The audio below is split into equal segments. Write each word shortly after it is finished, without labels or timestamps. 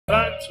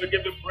presence. We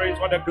give you praise.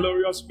 What a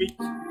glorious week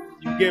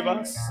you gave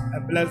us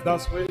and blessed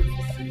us with.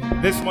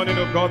 This morning,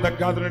 oh God, the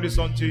gathering is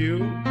unto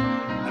you.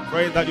 I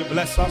pray that you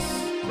bless us,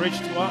 preach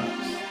to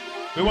us.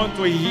 We want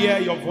to hear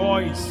your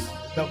voice,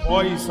 the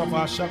voice of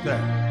our shepherd.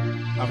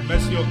 Have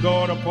mercy, O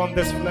God, upon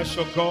this flesh,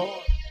 O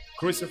God.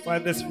 Crucify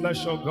this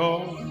flesh, O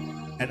God,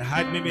 and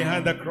hide me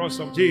behind the cross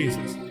of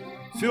Jesus.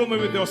 Fill me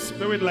with your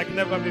spirit like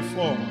never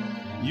before.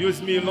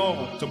 Use me,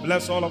 Lord, to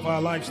bless all of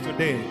our lives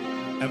today.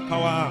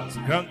 Empower us.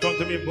 Grant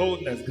unto me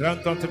boldness.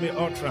 Grant unto me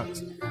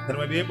utterance, that I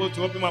may be able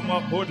to open my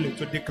mouth boldly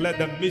to declare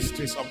the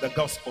mysteries of the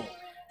gospel.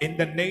 In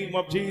the name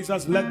of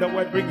Jesus, let the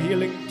word bring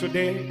healing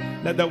today.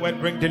 Let the word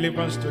bring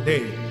deliverance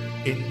today.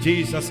 In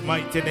Jesus'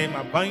 mighty name,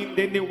 I bind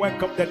any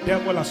work of the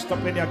devil. I stop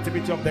any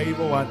activity of the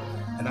evil one.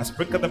 And I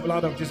sprinkle the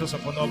blood of Jesus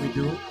upon all we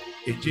do.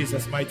 In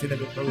Jesus' mighty name,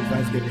 we pray with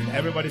thanksgiving.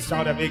 Everybody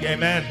shout a big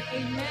amen.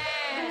 Amen.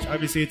 Shall I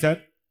be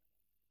seated?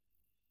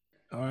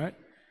 All right.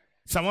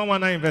 Psalm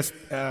 119 verse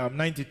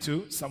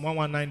 92. Psalm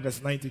 119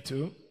 verse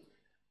 92.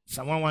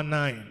 Psalm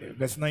 119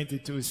 verse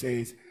 92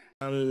 says,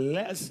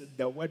 unless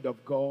the word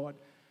of God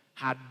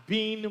had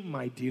been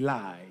my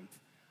delight,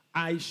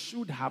 I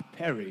should have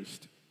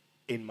perished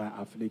in my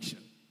affliction.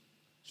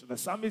 So the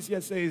psalmist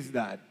here says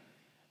that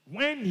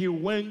when he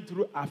went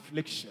through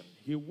affliction,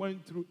 he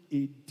went through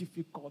a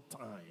difficult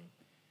time.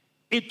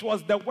 It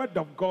was the word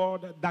of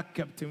God that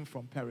kept him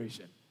from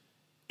perishing.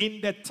 In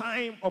the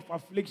time of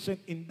affliction,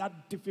 in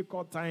that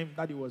difficult time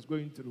that he was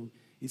going through,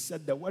 he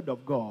said the word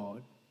of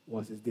God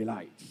was his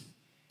delight.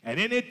 And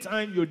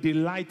anytime you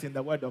delight in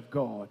the word of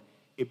God,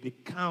 it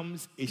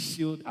becomes a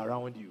shield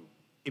around you.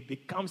 It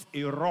becomes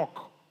a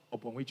rock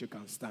upon which you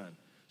can stand.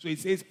 So he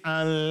says,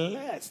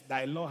 unless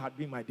thy law had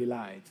been my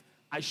delight,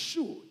 I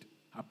should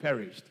have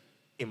perished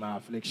in my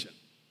affliction.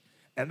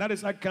 And that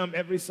is why I come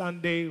every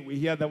Sunday. We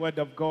hear the word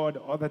of God.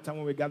 All the time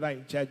when we gather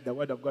in church, the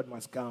word of God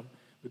must come.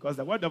 Because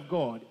the word of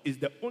God is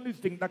the only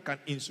thing that can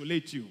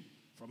insulate you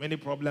from any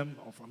problem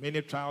or from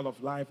any trial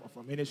of life or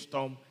from any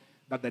storm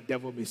that the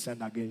devil may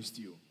send against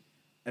you.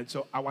 And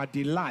so our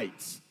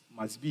delights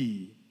must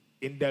be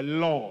in the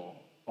law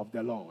of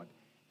the Lord.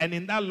 And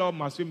in that law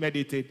must we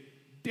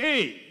meditate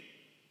day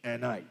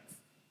and night.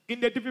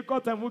 In the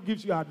difficult time, who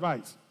gives you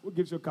advice? Who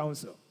gives you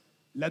counsel?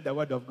 Let the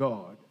word of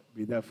God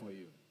be there for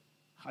you.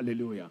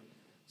 Hallelujah.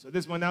 So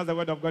this morning, as the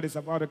word of God is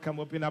about to come,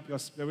 open up your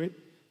spirit.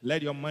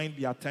 Let your mind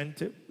be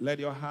attentive. Let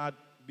your heart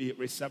be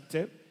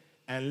receptive.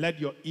 And let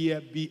your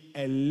ear be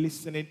a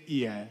listening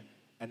ear.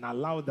 And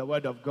allow the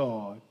word of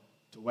God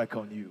to work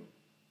on you.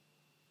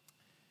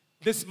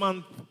 This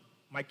month,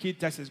 my key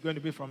text is going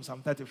to be from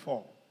Psalm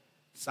 34.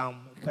 Psalm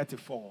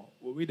 34.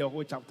 We'll read the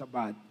whole chapter,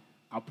 but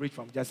I'll preach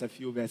from just a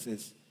few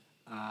verses.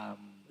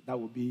 That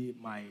will be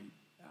my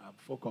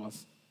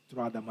focus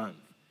throughout the month.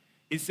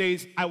 It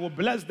says, I will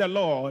bless the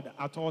Lord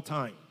at all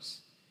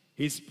times.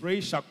 His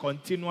praise shall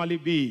continually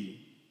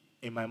be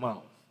in my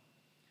mouth.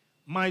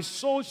 My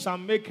soul shall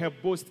make her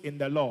boast in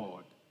the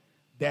Lord.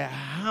 The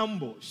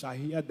humble shall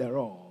hear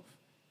thereof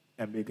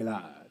and be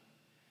glad.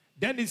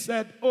 Then he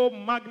said, oh,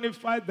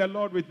 magnify the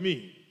Lord with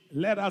me.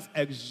 Let us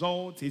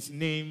exalt his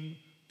name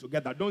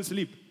together. Don't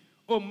sleep.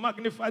 Oh,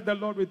 magnify the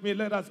Lord with me.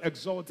 Let us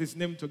exalt his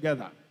name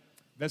together.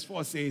 Verse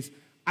 4 says,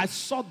 I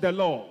sought the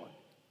Lord,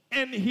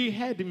 and he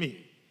heard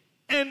me,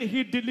 and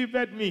he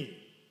delivered me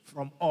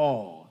from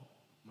all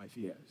my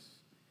fears.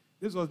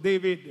 This was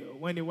David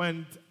when he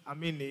went,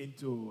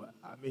 into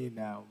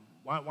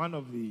one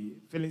of the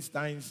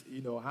Philistines,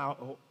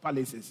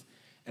 palaces.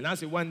 And as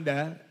he went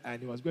there,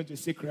 and he was going to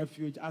seek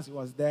refuge, as he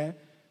was there,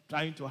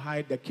 trying to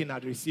hide, the king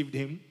had received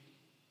him.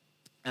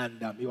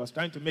 And he was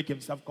trying to make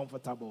himself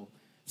comfortable.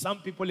 Some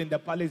people in the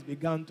palace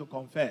began to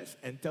confess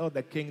and tell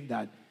the king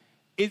that,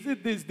 is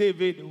it this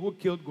David who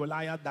killed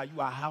Goliath that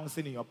you are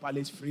housing in your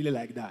palace freely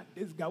like that?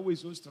 This guy who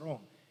is so strong,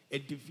 a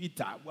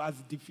defeater, who has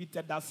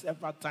defeated us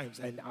several times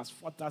and has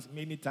fought us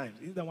many times.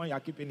 He's the one you are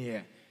keeping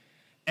here.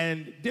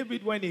 And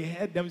David, when he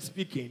heard them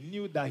speaking,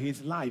 knew that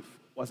his life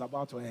was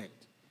about to end.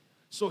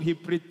 So he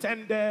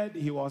pretended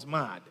he was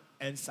mad,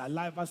 and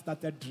saliva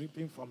started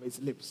dripping from his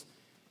lips.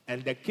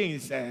 And the king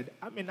said,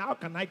 how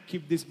can I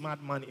keep this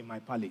madman in my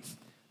palace?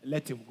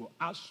 Let him go.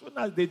 As soon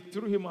as they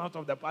threw him out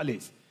of the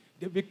palace,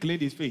 David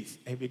cleaned his face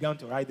and he began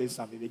to write this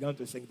psalm. He began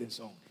to sing this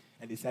song.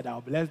 And he said,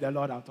 I'll bless the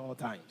Lord at all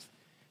times.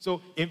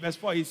 So in verse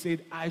 4, he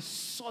said, I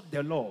sought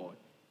the Lord,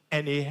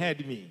 and he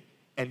heard me,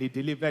 and he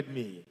delivered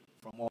me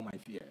from all my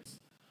fears.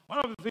 One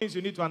of the things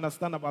you need to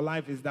understand about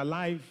life is that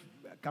life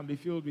can be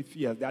filled with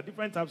fears. There are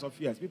different types of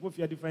fears. People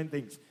fear different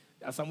things.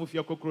 There are some who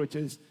fear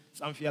cockroaches,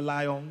 some fear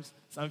lions,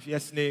 some fear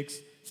snakes,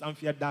 some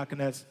fear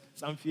darkness,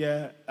 some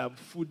fear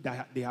food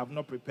that they have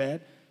not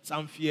prepared,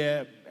 some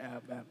fear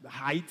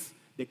heights.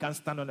 They can't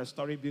stand on a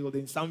story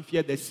building. Some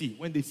fear the sea.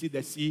 When they see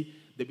the sea,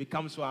 they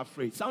become so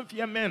afraid. Some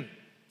fear men.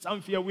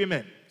 Some fear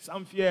women.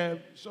 Some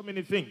fear so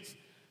many things.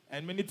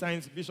 And many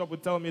times, Bishop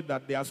would tell me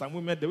that there are some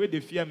women, the way they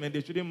fear men,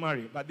 they shouldn't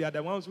marry. But they are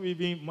the ones who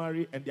even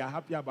marry and they are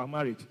happy about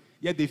marriage.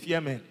 Yet they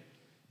fear men.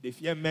 They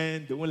fear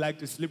men. They won't like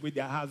to sleep with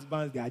their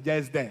husbands. They are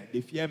just there.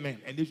 They fear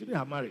men. And they shouldn't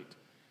have married.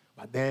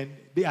 But then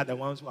they are the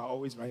ones who are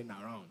always running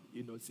around,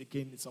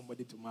 seeking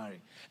somebody to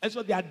marry. And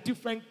so there are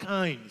different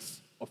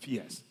kinds of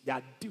fears. There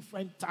are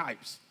different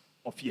types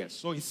of fears.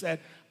 So he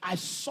said, I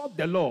sought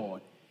the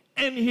Lord,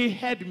 and he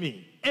heard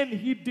me, and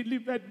he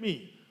delivered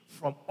me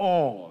from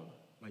all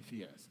my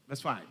fears. Verse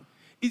 5.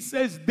 It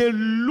says, they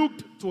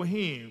looked to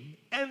him,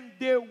 and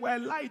they were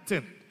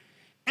lightened,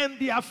 and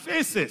their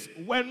faces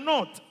were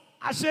not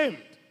ashamed.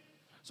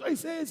 So he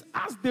says,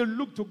 as they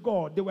looked to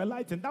God, they were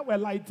lightened. That were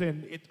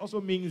lightened, it also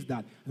means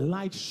that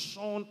light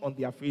shone on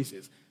their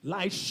faces,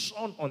 light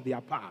shone on their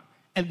path,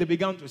 and they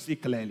began to see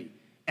clearly,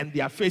 and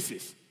their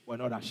faces were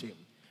not ashamed.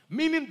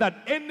 Meaning that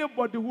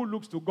anybody who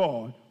looks to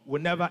God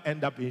will never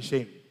end up in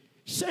shame.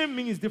 Shame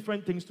means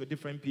different things to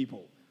different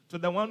people. To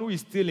the one who is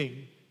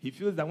stealing, he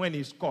feels that when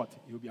he's caught,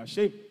 he'll be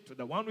ashamed. To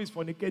the one who is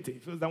fornicating, he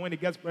feels that when he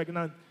gets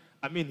pregnant,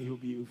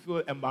 he'll feel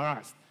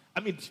embarrassed.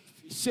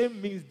 Shame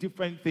means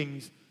different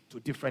things to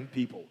different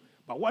people.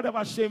 But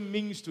whatever shame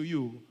means to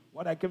you,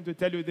 what I came to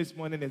tell you this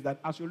morning is that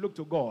as you look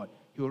to God,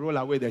 he'll roll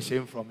away the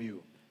shame from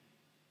you.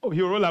 Oh,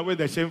 he'll roll away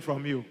the shame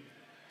from you.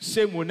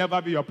 Shame will never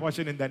be your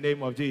portion in the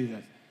name of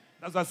Jesus.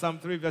 That's what Psalm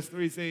 3 verse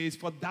 3 says,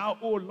 for thou,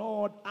 O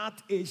Lord,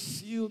 art a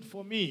shield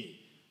for me.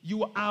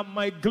 You are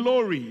my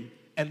glory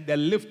and the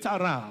lifter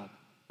up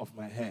of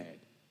my head.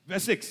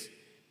 Verse 6,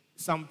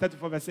 Psalm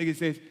 34 verse 6, it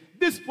says,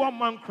 this poor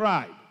man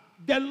cried,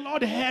 the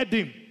Lord heard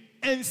him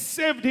and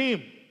saved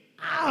him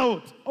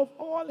out of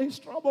all his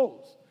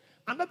troubles.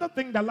 Another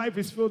thing that life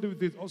is filled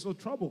with is also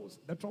troubles.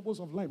 The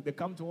troubles of life, they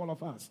come to all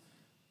of us.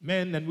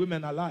 Men and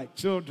women alike,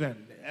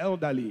 children,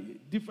 elderly,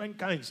 different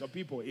kinds of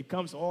people. It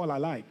comes all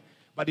alike.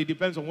 But it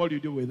depends on what you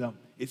do with them.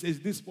 It says,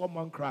 this poor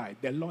man cried.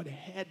 The Lord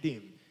heard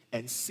him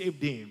and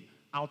saved him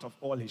out of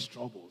all his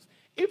troubles.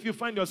 If you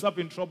find yourself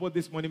in trouble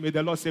this morning, may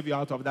the Lord save you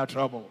out of that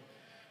trouble.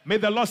 May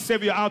the Lord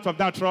save you out of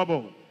that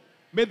trouble.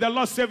 May the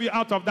Lord save you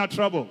out of that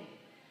trouble.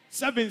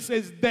 7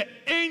 says, the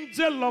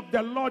angel of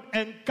the Lord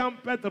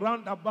encampeth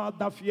round about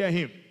that fear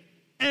him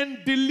and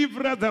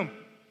delivereth them.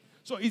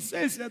 So it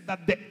says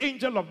that the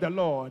angel of the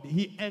Lord,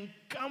 he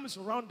encamps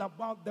round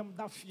about them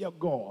that fear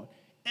God,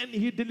 and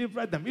he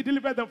delivered them. He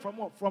delivered them from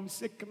what? From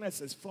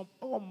sicknesses, from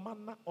all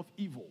manner of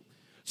evil.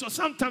 So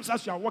sometimes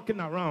as you are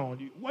walking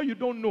around, what you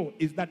don't know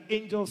is that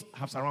angels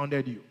have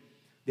surrounded you.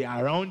 They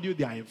are around you,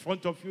 they are in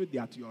front of you, they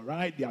are to your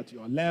right, they are to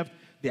your left,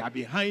 they are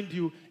behind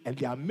you, and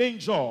their main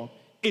job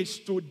is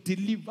to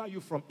deliver you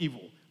from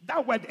evil.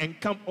 That word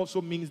encamp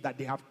also means that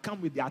they have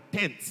come with their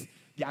tents,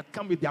 they have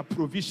come with their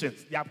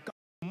provisions, they have come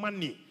with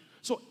money.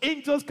 So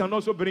angels can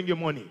also bring you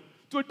money.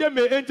 Today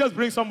may angels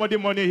bring somebody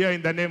money here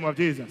in the name of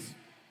Jesus.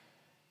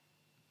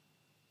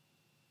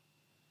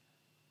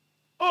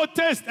 Oh,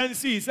 taste and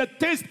see. He said,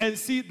 taste and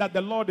see that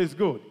the Lord is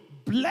good.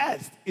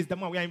 Blessed is the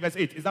man. We are in verse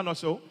 8. Is that not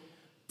so?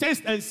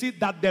 Taste and see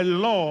that the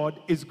Lord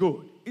is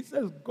good. It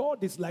says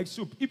God is like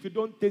soup. If you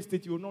don't taste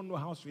it, you will not know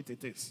how sweet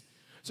it is.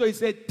 So he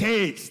said,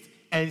 taste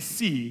and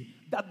see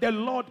that the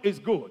Lord is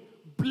good.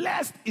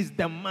 Blessed is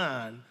the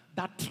man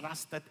that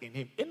trusted in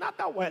him. In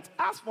other words,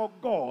 as for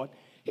God,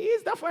 he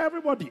is there for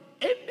everybody.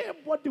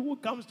 Anybody who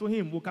comes to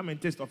him will come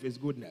and taste of his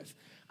goodness.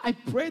 I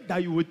pray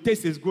that you will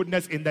taste his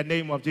goodness in the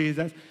name of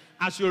Jesus.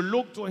 As you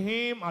look to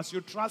him, as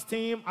you trust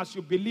him, as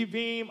you believe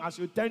him, as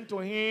you turn to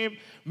him,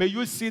 may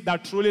you see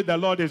that truly the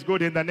Lord is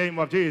good in the name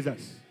of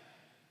Jesus.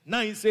 Now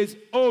he says,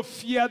 oh,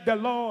 fear the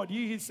Lord,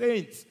 ye his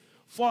saints,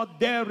 for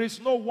there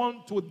is no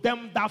one to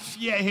them that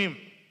fear him.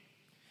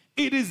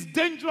 It is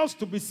dangerous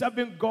to be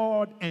serving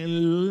God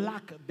and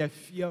lack the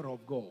fear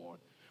of God.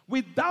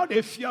 Without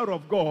a fear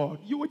of God,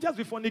 you will just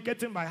be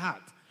fornicating by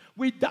heart.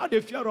 Without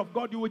a fear of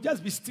God, you will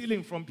just be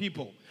stealing from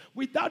people.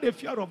 Without a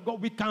fear of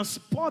God, we can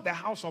spoil the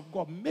house of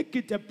God. Make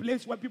it a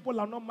place where people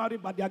are not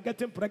married, but they are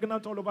getting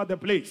pregnant all over the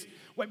place.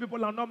 Where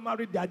people are not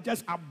married, they are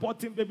just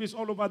aborting babies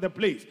all over the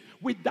place.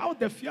 Without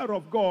the fear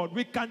of God,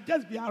 we can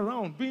just be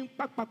around, doing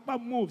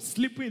moves,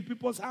 sleeping with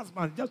people's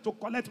husbands, just to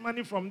collect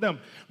money from them.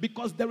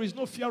 Because there is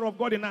no fear of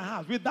God in our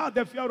house. Without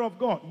the fear of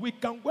God, we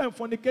can go and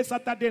fornicate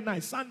Saturday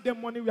night. Sunday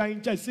morning, we are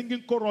in church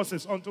singing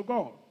choruses unto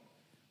God.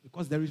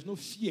 Because there is no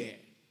fear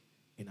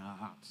in our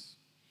hearts.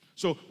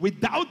 So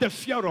without the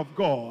fear of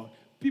God,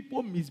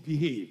 people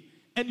misbehave.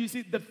 And you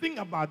see, the thing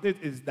about it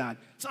is that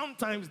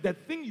sometimes the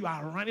thing you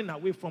are running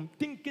away from,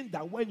 thinking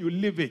that when you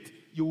leave it,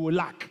 you will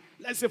lack.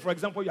 Let's say, for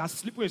example, you are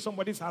sleeping with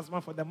somebody's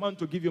husband for the man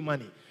to give you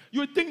money.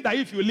 You think that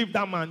if you leave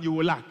that man, you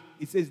will lack.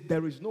 It says,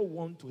 there is no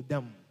one to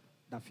them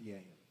that fear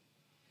him.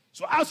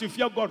 So as you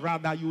fear God,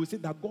 rather, you will see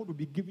that God will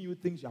be giving you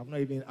things you have not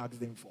even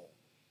asked him for.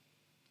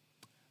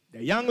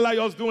 The young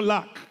lions don't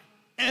lack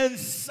and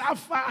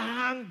suffer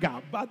hunger,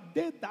 but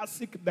they that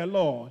seek the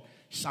Lord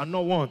shall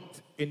not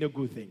want any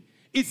good thing.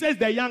 It says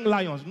the young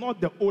lions, not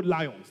the old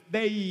lions.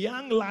 The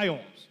young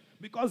lions.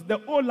 Because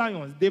the old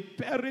lions, they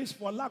perish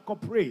for lack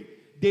of prey.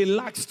 They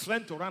lack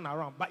strength to run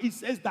around. But it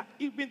says that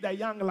even the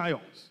young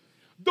lions,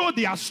 though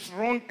they are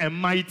strong and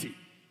mighty,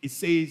 it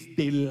says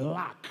they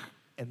lack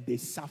and they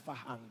suffer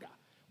hunger.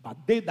 But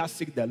they that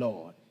seek the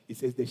Lord, it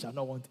says they shall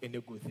not want any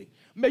good thing.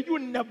 May you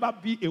never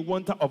be a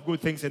wanter of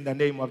good things in the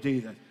name of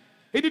Jesus.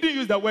 He didn't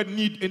use the word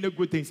need any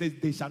good thing. He says,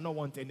 they shall not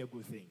want any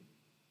good thing.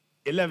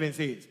 11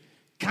 says,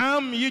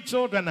 come ye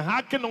children,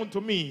 hearken unto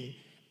me,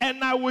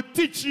 and I will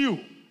teach you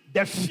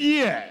the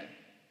fear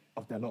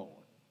of the Lord.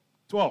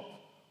 12,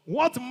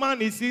 what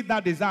man is he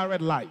that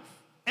desireth life,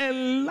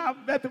 and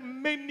loveth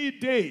many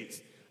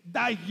days,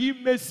 that he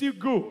may see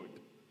good?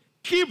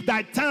 Keep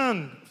thy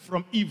tongue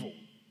from evil,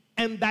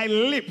 and thy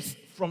lips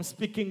from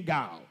speaking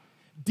guile.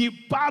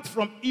 Depart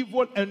from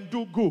evil and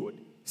do good.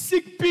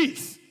 Seek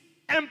peace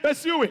and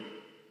pursue it.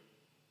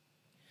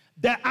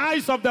 The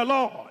eyes of the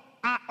Lord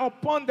are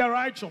upon the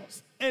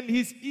righteous, and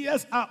his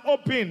ears are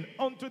open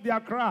unto their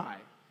cry.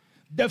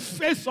 The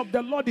face of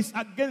the Lord is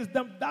against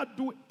them that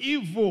do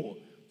evil,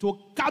 to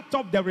cut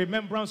off the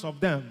remembrance of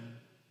them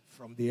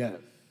from the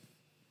earth.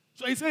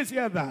 So he says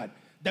here that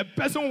the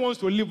person who wants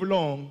to live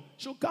long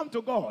should come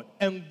to God,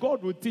 and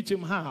God will teach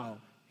him how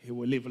he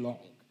will live long.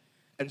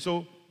 And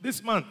so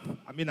this month,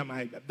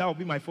 that will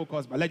be my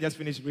focus, but let's just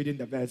finish reading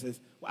the verses.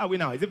 Where are we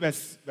now? Is it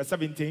verse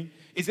 17?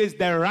 It says,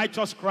 the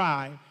righteous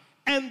cry,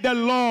 and the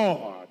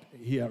Lord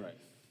heareth,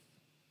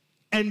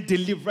 and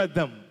delivereth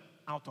them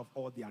out of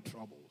all their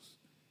troubles.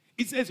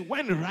 It says,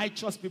 when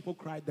righteous people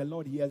cry, the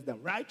Lord hears them.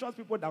 Righteous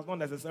people does not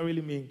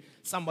necessarily mean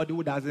somebody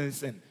who doesn't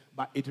sin,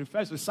 but it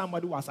refers to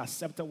somebody who has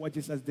accepted what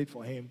Jesus did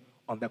for him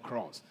on the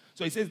cross.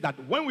 So it says that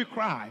when we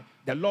cry,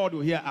 the Lord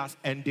will hear us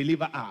and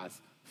deliver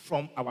us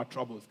from our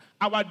troubles.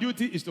 Our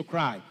duty is to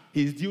cry.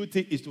 His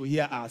duty is to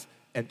hear us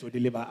and to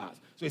deliver us.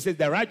 So it says,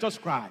 the righteous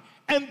cry,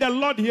 and the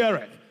Lord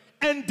heareth,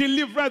 and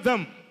delivereth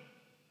them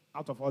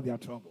out of all their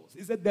troubles.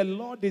 He said, the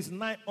Lord is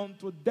nigh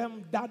unto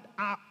them that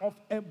are of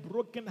a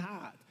broken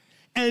heart,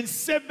 and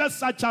saveth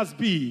such as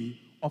be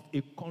of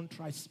a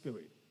contrite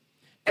spirit.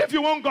 If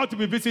you want God to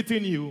be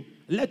visiting you,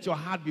 let your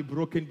heart be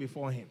broken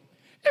before him.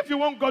 If you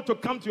want God to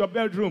come to your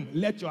bedroom,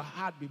 let your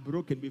heart be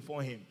broken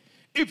before him.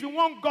 If you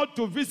want God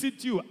to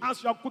visit you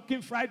as you are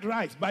cooking fried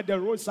rice by the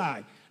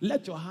roadside,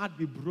 let your heart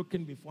be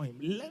broken before him.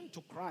 Learn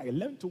to cry,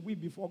 learn to weep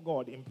before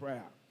God in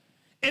prayer.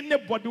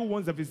 Anybody who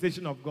wants the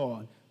visitation of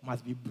God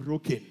must be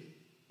broken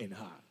in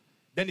heart.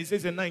 Then it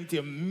says in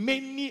 19,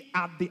 many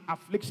are the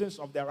afflictions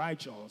of the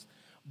righteous,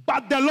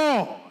 but the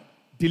Lord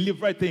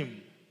delivereth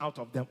him out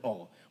of them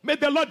all. May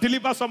the Lord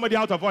deliver somebody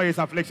out of all his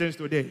afflictions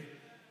today.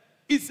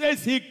 It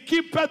says he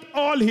keepeth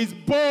all his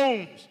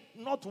bones.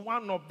 Not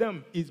one of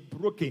them is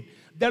broken.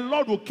 The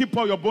Lord will keep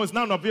all your bones.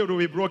 None of you will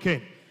be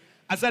broken.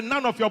 I said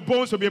none of your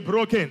bones will be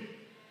broken.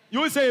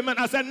 You will say amen.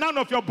 I said none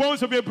of your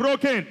bones will be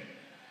broken.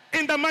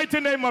 In the mighty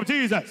name of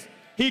Jesus.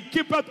 He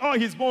keepeth all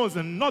his bones,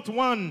 and not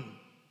one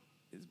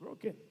is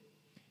broken.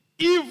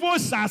 Evil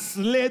shall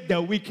slay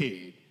the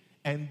wicked,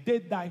 and they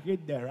that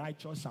hate the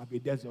righteous shall be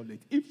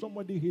desolate. If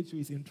somebody hates you,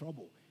 he's in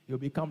trouble. He'll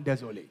become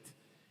desolate.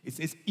 It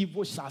says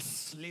evil shall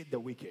slay the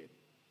wicked.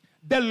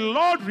 The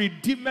Lord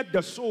redeemeth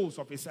the souls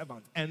of his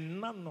servants, and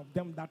none of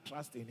them that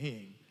trust in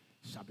him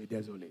shall be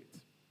desolate.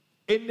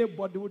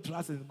 Anybody who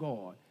trusts in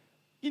God,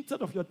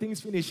 instead of your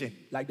things finishing,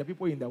 like the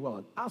people in the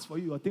world, ask for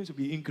you, your things will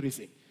be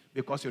increasing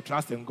because you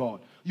trust in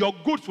God. Your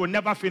goods will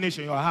never finish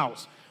in your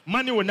house.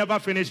 Money will never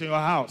finish in your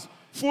house.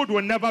 Food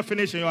will never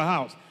finish in your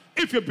house.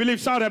 If you believe,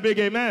 shout a big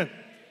amen.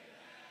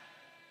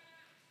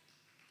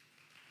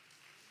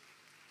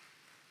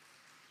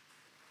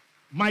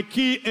 My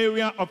key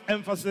area of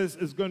emphasis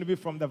is going to be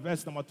from the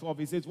verse number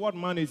 12. It says, what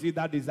man is he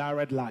that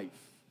desireth life,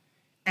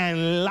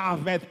 and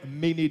loveth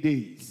many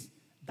days,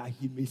 that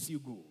he may see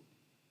good?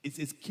 It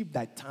says, keep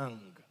thy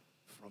tongue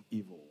from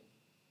evil,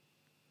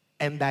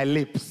 and thy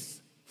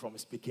lips from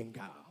speaking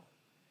guile.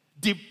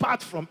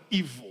 Depart from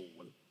evil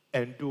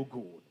and do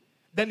good.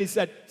 Then he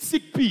said,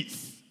 seek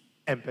peace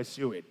and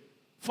pursue it.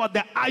 For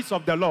the eyes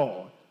of the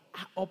Lord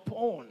are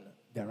upon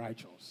the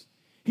righteous.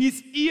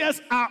 His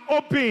ears are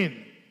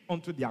open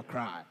unto their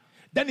cry.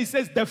 Then he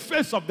says, the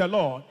face of the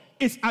Lord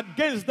is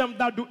against them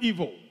that do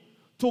evil,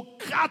 to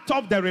cut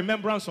off the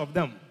remembrance of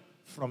them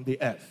from the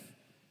earth.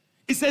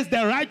 He says,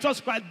 the righteous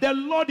cry, the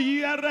Lord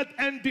heareth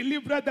and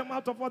delivereth them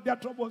out of all their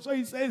trouble. So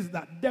he says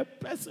that the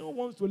person who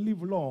wants to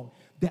live long,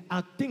 there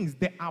are things,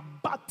 there are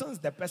buttons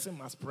the person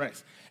must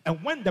press.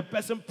 And when the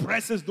person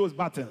presses those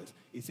buttons,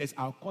 he says,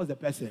 I'll cause the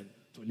person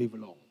to live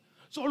long.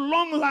 So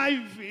long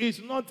life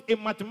is not a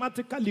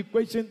mathematical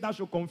equation that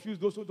should confuse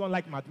those who don't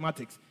like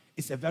mathematics.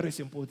 It's a very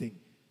simple thing.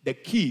 The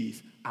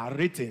keys are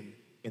written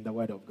in the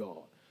Word of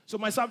God. So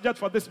my subject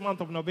for this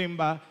month of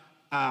November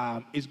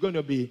is going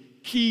to be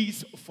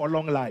keys for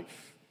long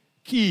life.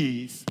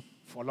 Keys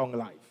for long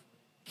life.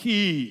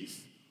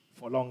 Keys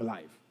for long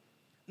life.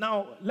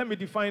 Now, let me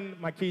define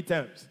my key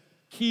terms.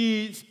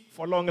 Keys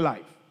for long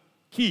life.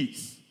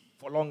 Keys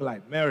for long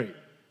life. Mary,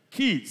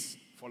 keys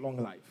for long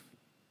life.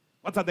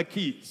 What are the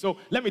keys? So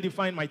let me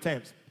define my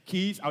terms.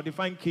 Keys, I'll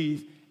define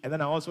keys, and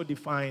then I'll also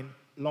define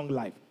long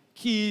life.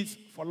 Keys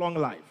for long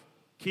life.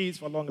 Keys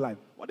for long life.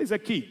 What is a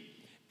key?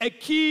 A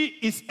key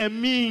is a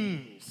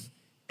means.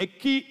 A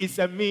key is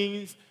a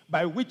means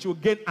by which you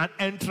gain an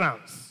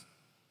entrance.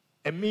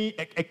 A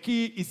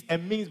key is a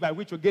means by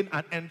which you gain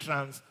an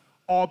entrance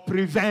or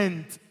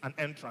prevent an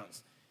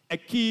entrance. A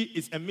key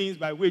is a means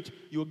by which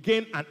you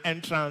gain an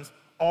entrance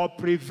or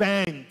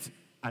prevent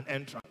an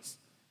entrance.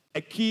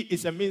 A key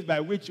is a means by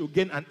which you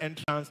gain an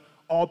entrance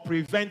or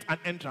prevent an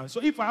entrance.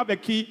 So if I have a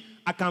key,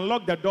 I can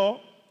lock the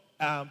door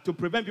to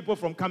prevent people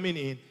from coming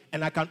in,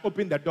 and I can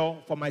open the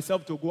door for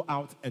myself to go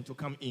out and to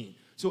come in.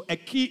 So a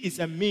key is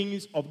a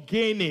means of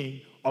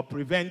gaining or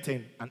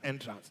preventing an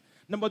entrance.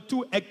 Number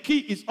two, a key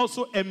is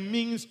also a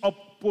means of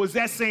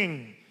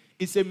possessing.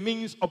 It's a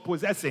means of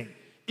possessing.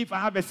 If I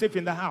have a safe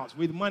in the house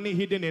with money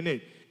hidden in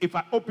it, if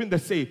I open the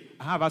safe,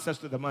 I have access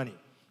to the money.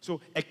 So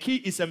a key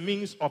is a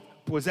means of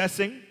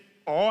possessing,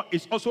 or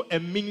it's also a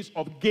means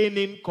of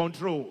gaining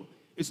control.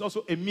 It's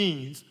also a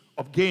means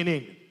of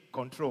gaining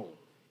control.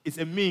 It's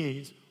a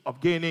means of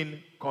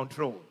gaining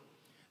control.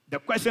 The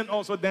question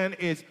also then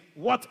is,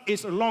 what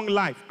is long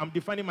life? I'm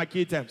defining my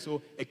key term.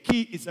 So a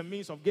key is a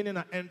means of gaining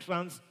an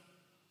entrance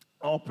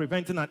or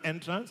preventing an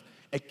entrance.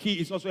 A key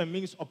is also a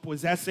means of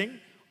possessing,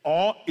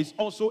 or it's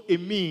also a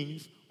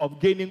means of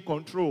gaining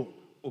control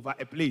over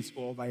a place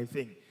or over a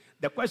thing.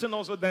 The question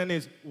also then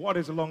is, what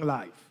is long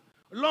life?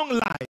 Long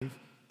life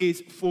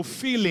is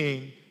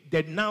fulfilling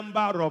the number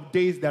of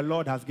days the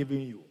Lord has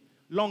given you.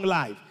 Long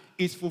life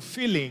is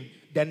fulfilling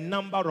the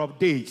number of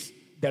days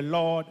the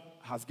Lord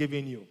has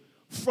given you.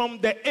 From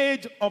the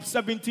age of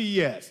 70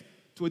 years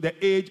to the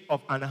age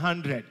of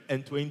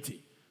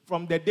 120.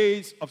 From the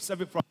days of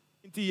 70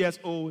 years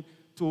old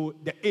to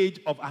the age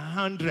of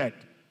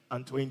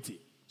 120.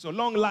 So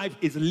long life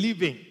is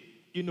living,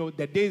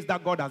 the days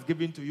that God has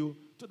given to you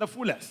to the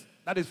fullest.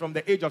 That is from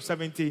the age of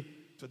 70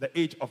 to the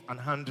age of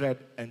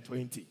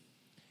 120.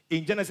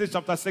 In Genesis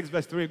chapter 6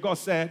 verse 3, God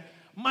said,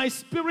 "My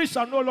spirit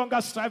shall no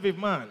longer strive with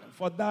man,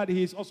 for that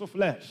he is also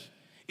flesh."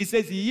 It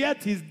says,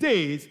 "Yet his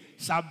days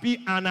shall be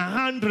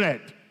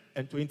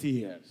 120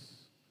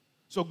 years."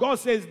 So God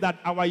says that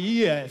our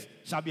years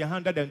shall be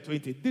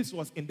 120. This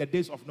was in the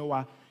days of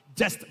Noah,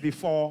 just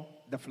before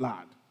the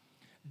flood.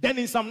 Then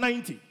in Psalm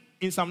 90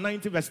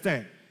 verse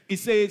 10, it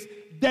says,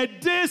 "The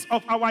days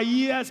of our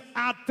years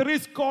are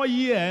 80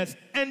 years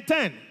and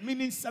 10,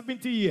 meaning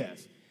 70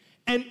 years.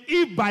 And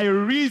if by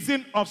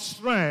reason of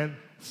strength,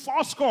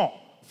 80.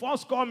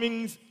 80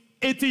 means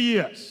 80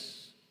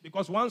 years.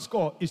 Because 1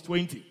 score is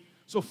 20.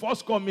 So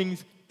 80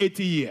 means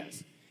 80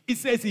 years. It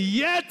says,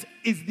 "Yet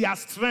is their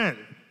strength,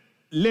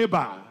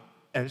 labor,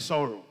 and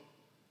sorrow."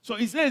 So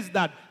it says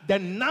that the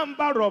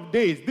number of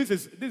days, this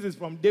is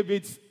from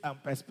David's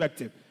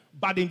perspective.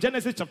 But in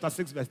Genesis chapter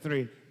 6 verse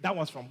 3, that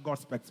was from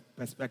God's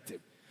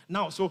perspective.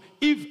 Now, so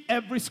if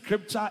every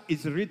scripture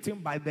is written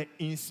by the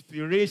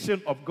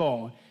inspiration of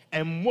God,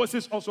 and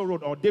Moses also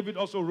wrote, or David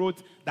also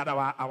wrote, that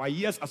our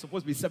years are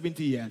supposed to be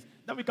 70 years,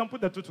 then we can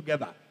put the two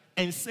together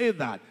and say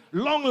that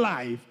long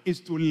life is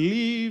to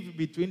live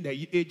between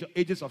the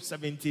ages of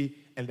 70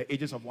 and the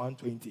ages of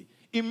 120.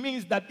 It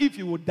means that if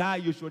you would die,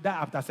 you should die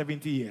after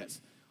 70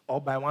 years or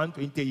by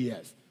 120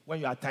 years. When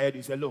you are tired,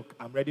 you say, "Look,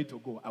 I'm ready to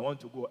go. I want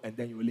to go," and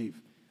then you leave.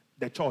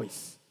 The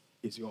choice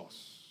is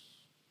yours.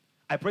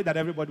 I pray that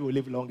everybody will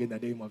live long in the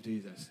name of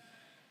Jesus.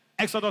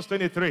 Exodus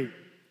 23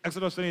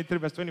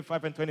 verse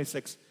 25 and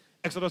 26.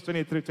 Exodus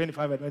 23,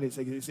 25 and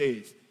 26, it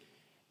says,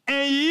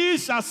 "And ye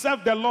shall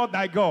serve the Lord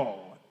thy God,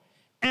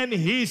 and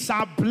he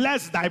shall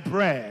bless thy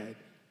bread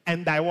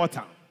and thy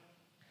water.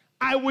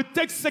 I will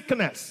take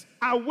sickness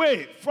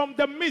away from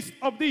the midst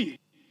of thee."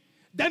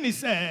 Then he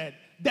said,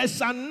 "There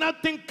shall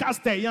nothing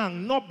cast a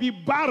young, nor be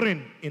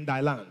barren in thy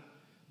land."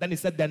 Then he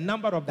said, "The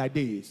number of thy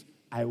days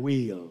I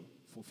will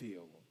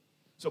fulfill."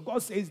 So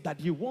God says that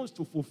he wants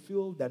to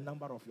fulfill the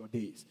number of your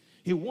days.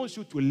 He wants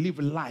you to live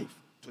life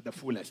to the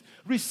fullest.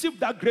 Receive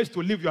that grace to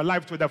live your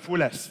life to the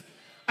fullest.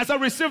 I said,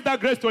 receive that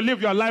grace to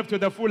live your life to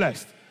the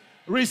fullest.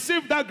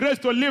 Receive that grace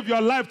to live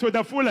your life to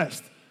the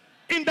fullest.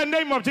 In the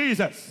name of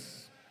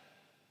Jesus.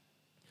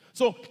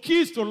 So,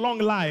 keys to long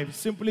life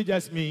simply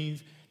just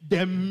means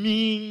the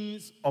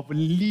means of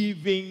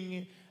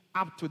living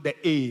up to the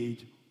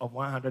age of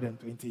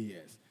 120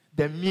 years.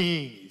 The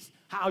means,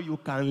 how you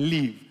can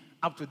live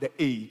up to the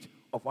age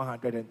of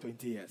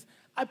 120 years.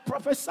 I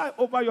prophesy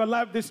over your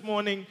life this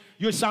morning,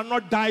 you shall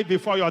not die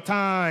before your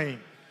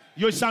time.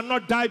 You shall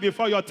not die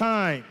before your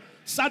time.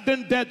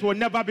 Sudden death will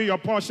never be your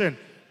portion.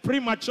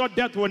 Premature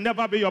death will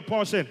never be your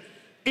portion.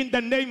 In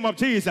the name of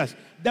Jesus,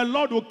 the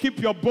Lord will keep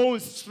your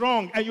bones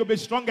strong, and you'll be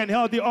strong and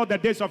healthy all the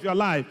days of your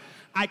life.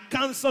 I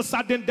cancel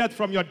sudden death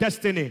from your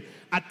destiny.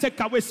 I take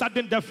away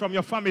sudden death from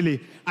your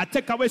family. I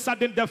take away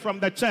sudden death from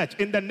the church.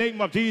 In the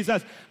name of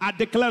Jesus, I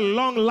declare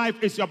long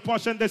life is your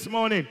portion this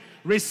morning.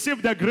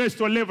 Receive the grace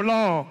to live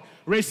long.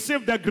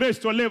 Receive the grace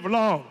to live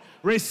long.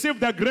 Receive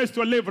the grace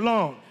to live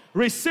long.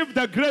 Receive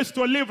the grace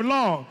to live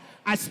long.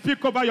 I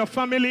speak over your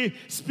family,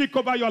 speak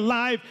over your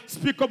life,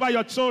 speak over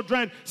your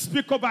children,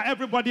 speak over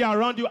everybody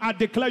around you. I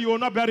declare you will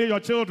not bury your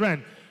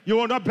children. You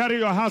will not bury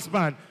your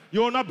husband.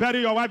 You will not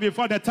bury your wife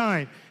before the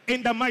time.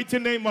 In the mighty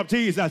name of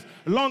Jesus,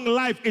 long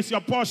life is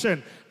your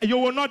portion. You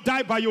will not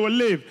die, but you will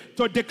live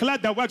to declare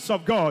the works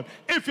of God.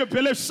 If you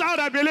believe, shout,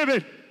 "I believe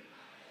it."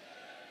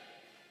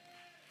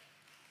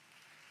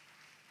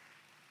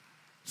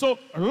 So,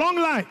 long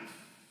life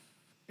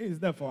is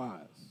there for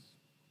us.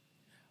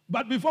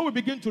 But before we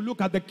begin to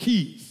look at the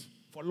keys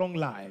for long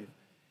life,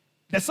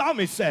 the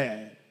psalmist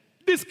said,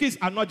 these keys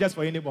are not just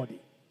for anybody.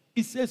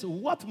 It says,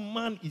 what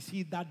man is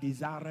he that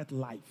desireth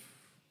life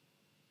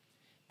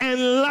and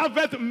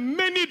loveth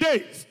many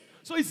days?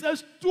 So it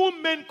says two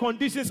main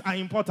conditions are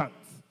important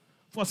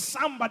for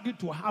somebody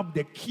to have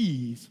the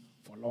keys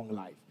for long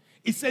life.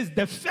 It says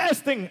the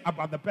first thing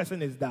about the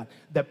person is that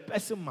the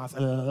person must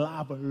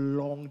love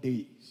long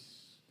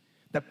days.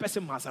 The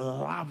person must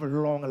love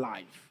long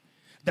life.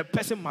 The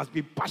person must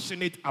be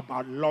passionate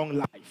about long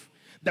life.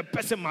 The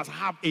person must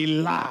have a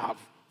love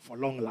for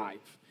long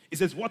life. It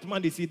says, what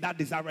man is he that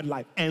desireth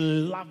life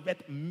and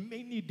loveth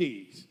many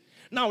days?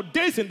 Now,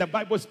 days in the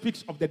Bible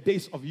speaks of the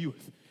days of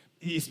youth.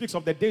 It speaks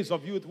of the days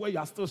of youth where you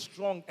are still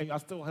strong and you are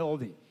still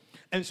healthy.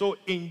 And so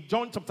in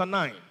John chapter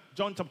 9,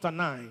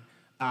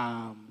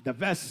 the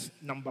verse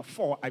number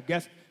 4, I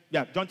guess,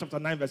 John chapter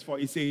 9, verse 4,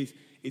 it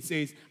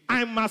says,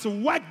 I must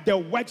work the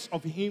works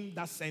of him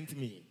that sent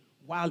me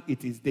while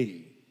it is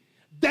day.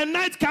 The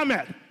night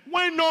cometh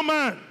when no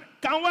man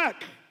can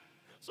work.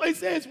 So it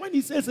says, when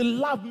he says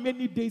love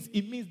many days,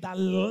 it means that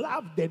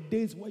love the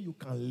days where you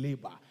can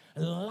labor.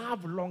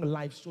 Love long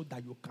life so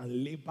that you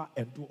can labor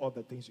and do all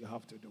the things you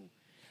have to do.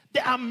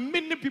 There are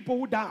many people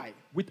who die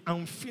with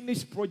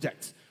unfinished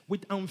projects,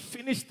 with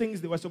unfinished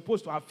things they were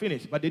supposed to have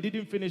finished, but they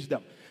didn't finish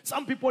them.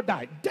 Some people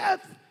die.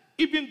 Death,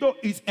 even though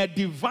it's a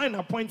divine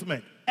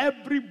appointment,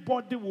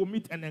 everybody will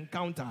meet an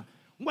encounter.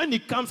 When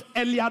it comes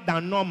earlier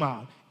than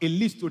normal, it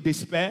leads to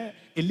despair,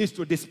 it leads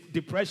to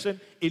depression,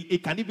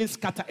 it can even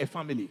scatter a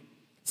family.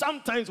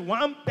 Sometimes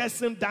one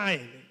person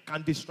dying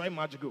can destroy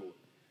much good.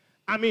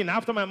 I mean,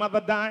 after my mother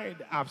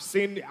died, I've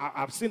seen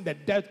the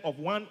death of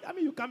one. I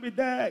mean, you can be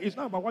there. It's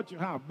not about what you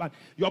have, but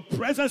your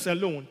presence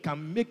alone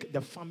can make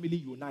the family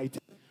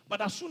united.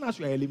 But as soon as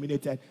you are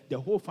eliminated, the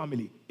whole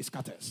family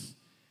scatters.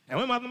 And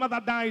when my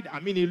mother died, I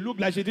mean, it looked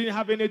like she didn't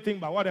have anything,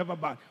 but whatever.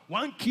 But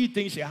one key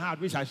thing she had,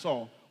 which I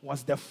saw,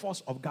 was the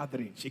force of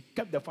gathering. She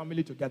kept the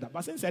family together.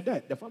 But since her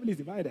death, the family is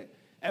divided.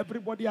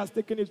 Everybody has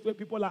taken its way.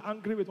 People are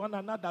angry with one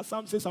another.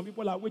 Some say some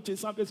people are witches.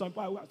 Some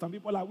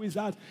people are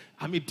wizards.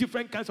 I mean,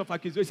 different kinds of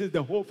accusations.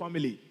 The whole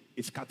family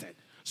is scattered.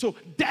 So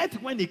death,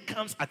 when it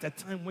comes at a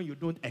time when you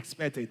don't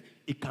expect it,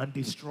 it can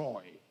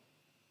destroy.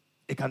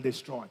 It can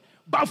destroy.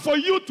 But for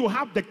you to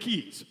have the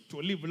keys to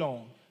live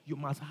long, you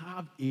must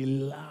have a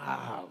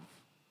love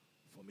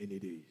for many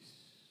days.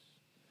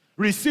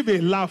 Receive a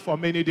love for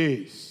many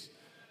days.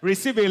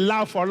 Receive a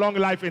love for long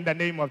life in the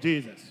name of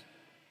Jesus.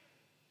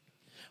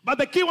 But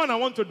the key one I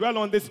want to dwell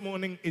on this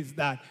morning is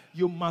that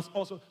you must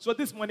also, so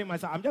this morning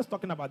myself, I'm just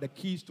talking about the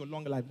keys to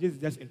long life. This is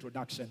just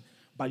introduction.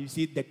 But you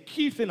see, the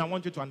key thing I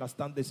want you to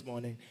understand this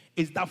morning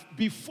is that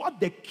before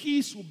the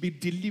keys will be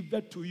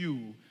delivered to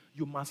you,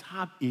 you must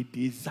have a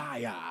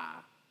desire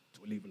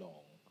to live long.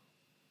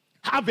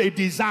 Have a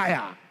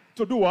desire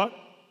to do what?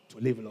 To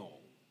live long.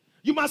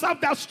 You must have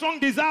that strong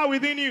desire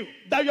within you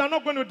that you are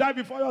not going to die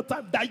before your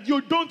time, that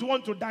you don't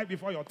want to die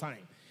before your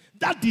time.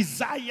 That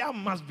desire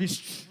must be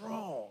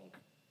strong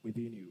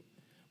within you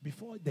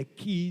before the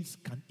keys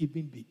can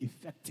even be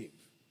effective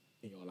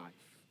in your life.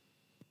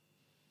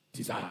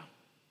 Desire.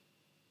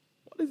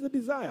 What is the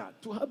desire?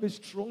 To have a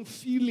strong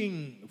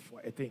feeling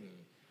for a thing.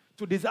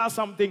 To desire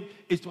something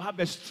is to have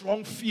a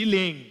strong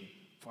feeling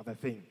for the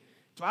thing.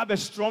 To have a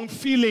strong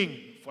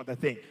feeling for the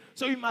thing.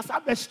 So you must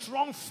have a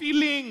strong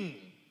feeling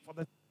for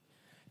the thing.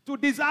 To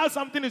desire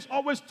something is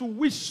always to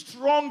wish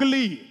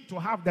strongly to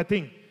have the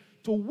thing.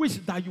 To wish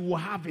that you will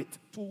have it.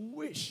 To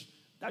wish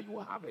that you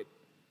will have it.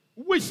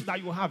 Wish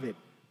that you have it.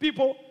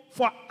 People,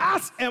 for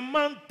as a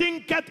man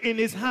thinketh in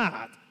his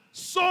heart,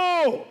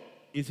 so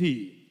is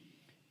he.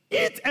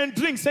 Eat and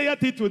drink, saith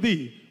he to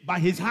thee, but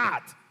his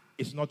heart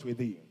is not with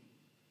thee.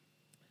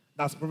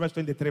 That's Proverbs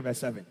 23, verse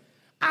 7.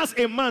 As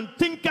a man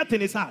thinketh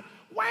in his heart.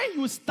 When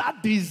you start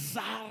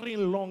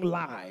desiring long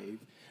life,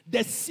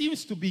 there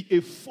seems to be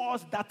a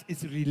force that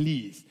is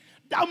released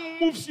that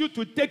moves you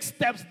to take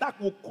steps that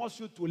will cause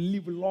you to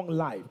live long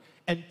life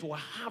and to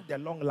have the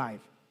long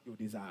life you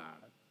desire.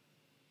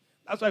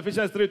 That's why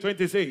Ephesians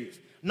 3:20 says,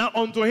 now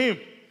unto him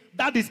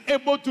that is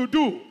able to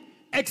do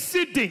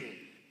exceeding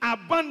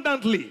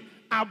abundantly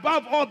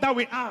above all that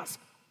we ask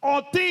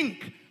or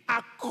think,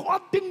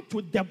 according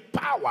to the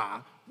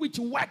power which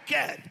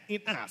worketh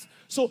in us.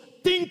 So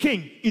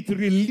thinking, it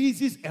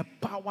releases a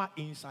power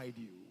inside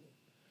you.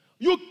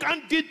 You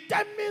can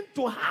determine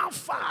to how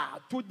far,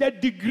 to the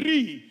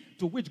degree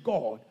to which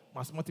God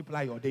must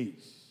multiply your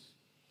days.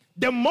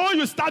 The more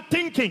you start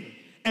thinking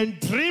and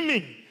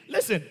dreaming,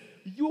 listen,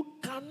 you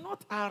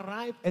cannot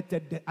arrive at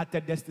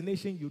a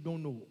destination you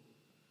don't know.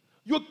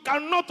 You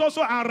cannot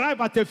also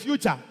arrive at a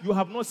future you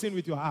have not seen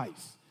with your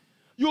eyes.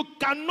 You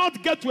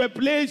cannot get to a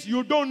place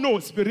you don't know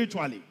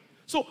spiritually.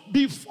 So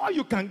before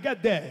you can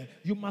get there,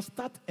 you must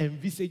start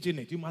envisaging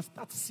it. You must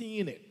start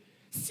seeing it.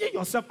 See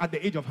yourself at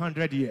the age of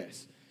 100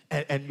 years.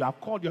 And you have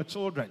called your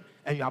children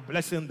and you are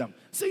blessing them.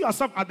 See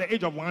yourself at the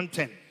age of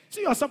 110.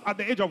 See yourself at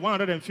the age of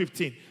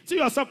 115. See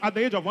yourself at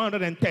the age of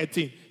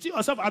 113. See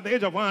yourself at the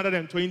age of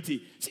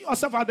 120. See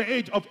yourself at the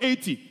age of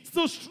 80.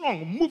 still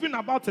strong, moving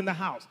about in the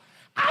house.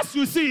 As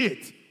you see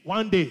it,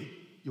 one day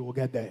you will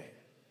get there.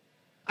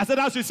 I said,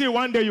 as you see it,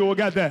 one day you will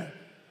get there.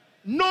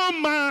 No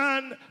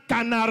man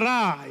can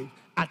arrive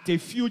at a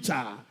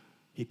future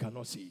he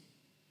cannot see.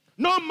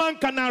 No man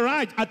can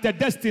arrive at a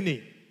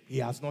destiny he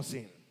has not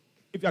seen.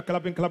 If you're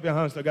clapping, clap your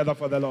hands together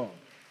for the Lord.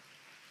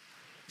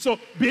 So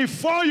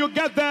before you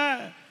get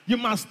there, you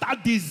must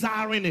start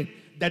desiring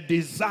it. The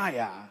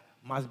desire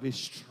must be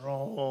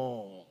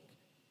strong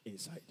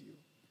inside you.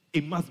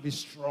 It must be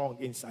strong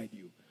inside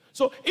you.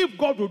 So if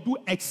God will do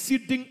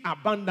exceeding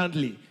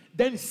abundantly,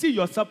 then see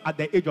yourself at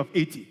the age of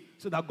 80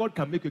 so that God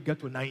can make you get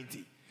to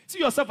 90. See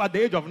yourself at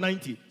the age of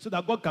 90 so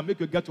that God can make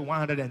you get to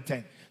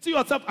 110. See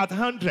yourself at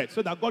 100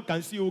 so that God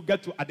can see you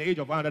get to at the age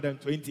of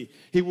 120.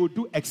 He will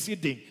do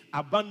exceeding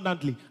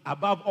abundantly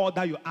above all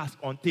that you ask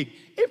or think.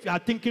 If you are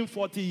thinking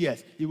 40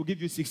 years, He will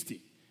give you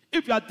 60.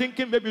 If you are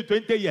thinking maybe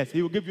 20 years,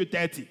 He will give you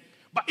 30.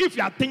 But if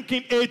you are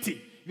thinking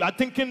 80, you are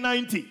thinking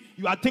 90,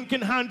 you are thinking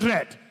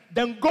 100,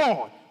 then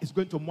God is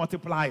going to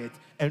multiply it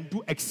and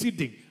do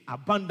exceeding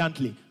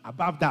abundantly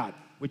above that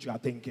which you are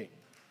thinking.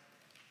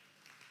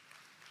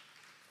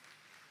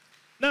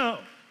 Now,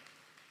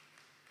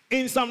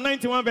 in Psalm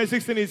 91 verse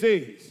 16 it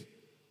says,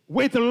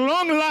 with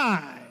long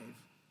life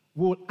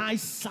will I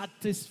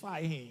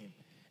satisfy him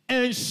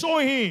and show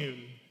him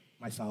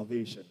my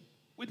salvation.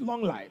 With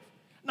long life.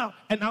 Now,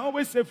 and I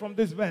always say from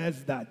this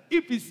verse that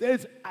if he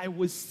says, I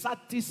will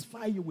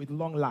satisfy you with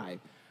long life,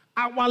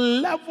 our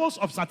levels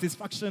of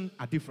satisfaction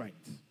are different.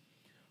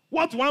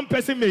 What one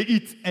person may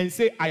eat and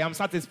say, I am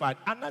satisfied,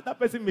 another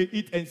person may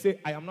eat and say,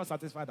 I am not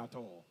satisfied at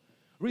all.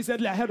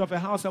 Recently, I heard of a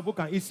house who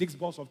can eat 6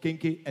 balls of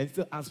kenke and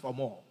still ask for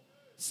more.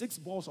 6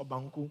 balls of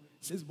banku,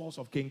 6 balls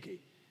of kenke.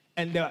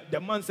 And the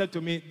man said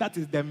to me, that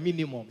is the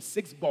minimum,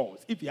 6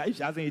 balls. If she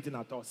hasn't eaten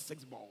at all,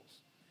 6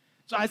 balls.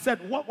 So I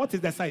said, what is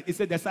the size? He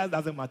said, the size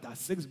doesn't matter.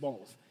 6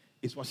 balls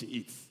is what she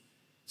eats.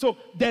 So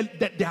there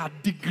are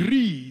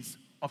degrees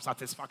of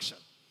satisfaction.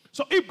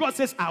 So if God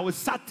says, I will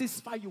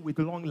satisfy you with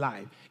long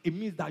life, it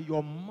means that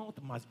your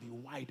mouth must be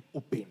wide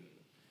open.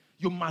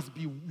 You must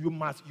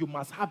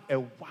have a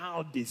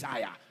wild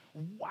desire,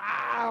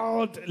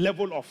 wild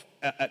level of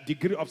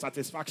degree of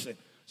satisfaction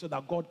so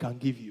that God can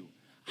give you.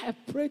 I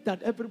pray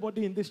that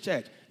everybody in this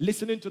church,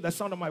 listening to the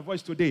sound of my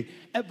voice today,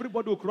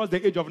 everybody will cross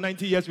the age of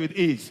 90 years with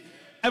ease.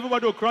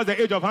 Everybody will cross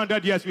the age of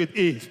 100 years with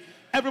ease.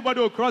 Everybody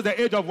will cross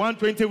the age of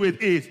 120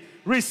 with ease.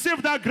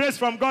 Receive that grace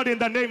from God in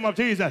the name of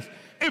Jesus.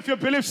 If you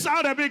believe,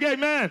 shout a big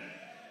amen.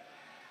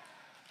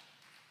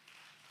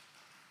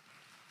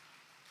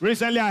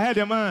 Recently, I heard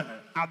a man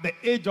at the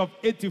age of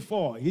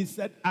 84. He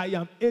said, I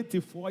am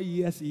 84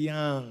 years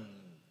young.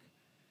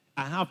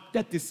 I have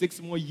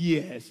 36 more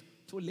years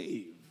to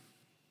live.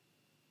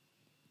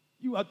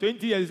 You are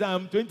 20 years, I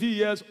am 20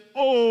 years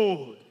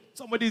old.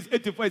 Somebody is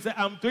 84, he said,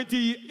 I'm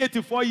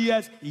 84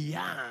 years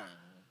young.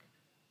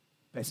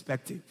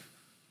 Perspective.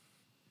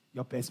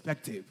 Your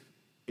perspective,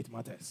 it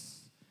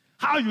matters.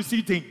 How you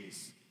see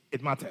things,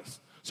 it matters.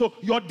 So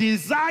your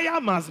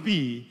desire must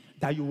be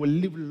that you will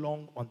live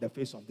long on the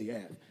face of the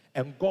earth.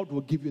 And God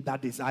will give you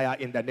that desire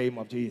in the name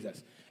of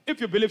Jesus.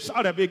 If you believe,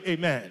 shout a big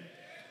amen.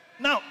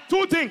 Now,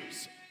 two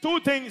things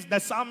the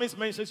psalmist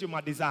mentions you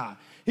must desire.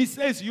 He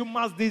says you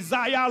must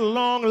desire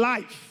long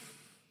life.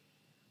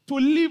 To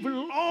live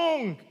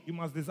long, you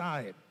must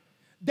desire it.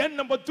 Then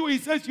number 2, he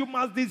says you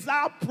must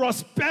desire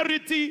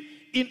prosperity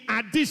in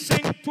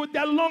addition to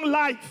the long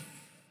life.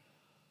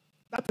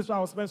 That is why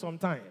I'll spend some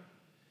time.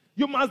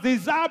 You must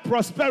desire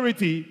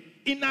prosperity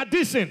in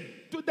addition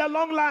to the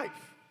long life.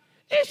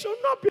 It should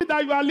not be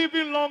that you are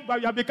living long, but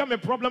you have become a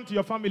problem to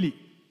your family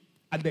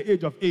at the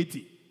age of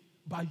 80.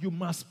 But you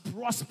must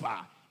prosper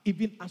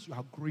even as you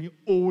are growing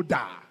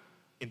older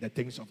in the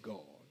things of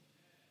God.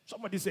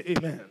 Somebody say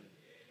amen.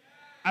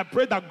 I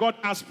pray that God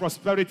adds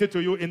prosperity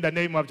to you in the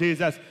name of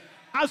Jesus.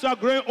 As you are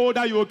growing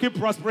older, you will keep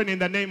prospering in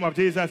the name of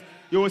Jesus.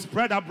 You will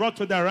spread abroad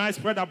to the right,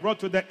 spread abroad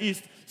to the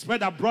east,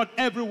 spread abroad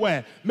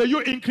everywhere. May you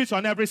increase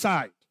on every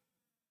side.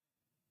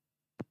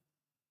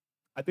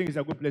 I think it's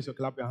a good place to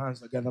clap your hands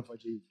together for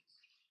Jesus.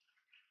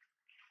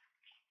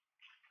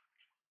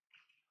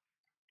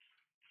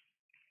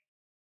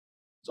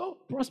 So,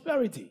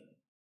 prosperity.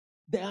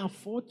 There are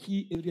 4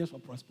 key areas for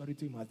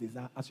prosperity you must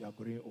desire as you are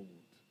growing old.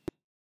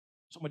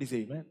 Somebody say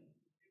amen.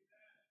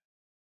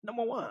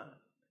 Number 1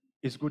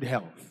 is good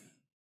health.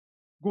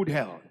 Good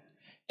health.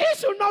 It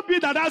should not be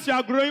that as you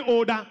are growing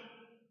older,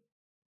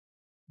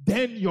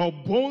 then your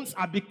bones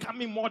are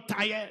becoming more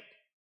tired.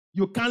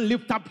 You can't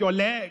lift up your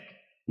leg.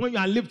 When you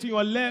are lifting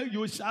your leg,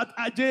 you shout,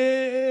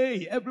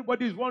 Ajay.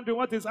 Everybody is wondering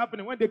what is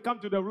happening. When they come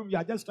to the room, you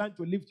are just trying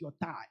to lift your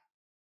thigh.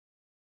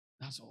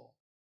 That's all.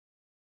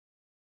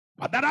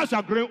 But that as you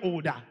are growing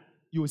older,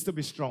 you will still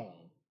be strong.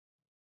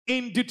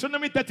 In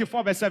Deuteronomy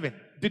 34 verse 7,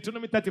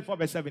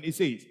 it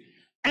says,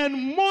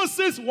 and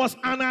Moses was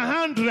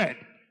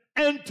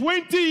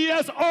 120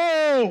 years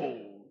old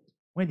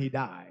when he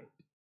died.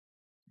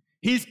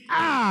 His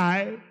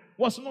eye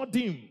was not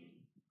dim,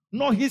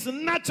 nor his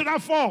natural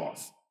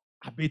force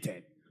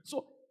abated.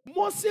 So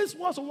Moses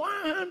was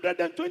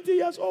 120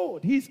 years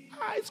old. His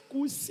eyes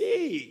could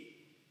see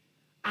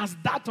as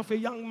that of a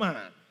young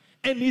man,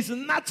 and his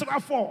natural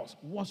force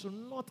was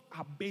not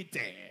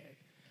abated.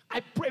 I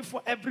pray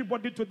for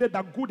everybody today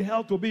that good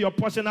health will be your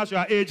portion as you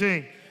are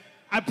aging.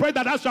 I pray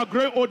that as you are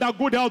growing older,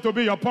 good health will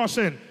be your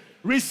portion.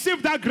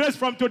 Receive that grace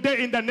from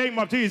today in the name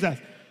of Jesus.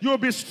 You will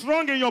be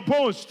strong in your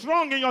bones,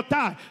 strong in your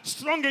thigh,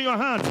 strong in your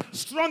hands,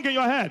 strong in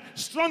your head,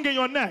 strong in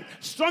your neck,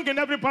 strong in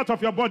every part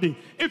of your body.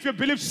 If you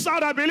believe,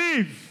 shout, I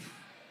believe.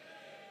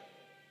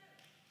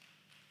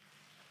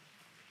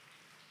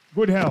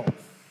 Good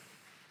health.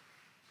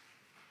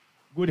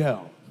 Good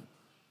health.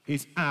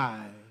 His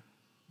eye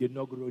did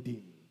not grow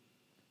dim.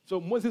 So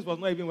Moses was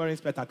not even wearing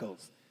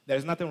spectacles. There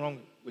is nothing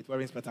wrong with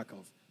wearing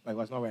spectacles, but he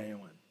was not wearing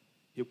one.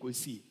 He could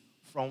see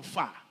from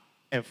far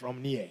and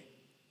from near.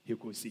 He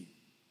could see.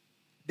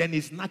 Then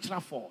his natural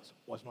force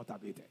was not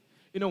abated.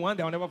 You know, one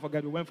day I'll never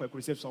forget, we went for a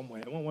crusade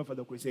somewhere. And when we went for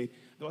the crusade,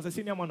 there was a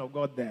senior man of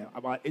God there,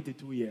 about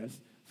 82 years.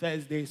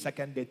 First day,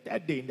 second day,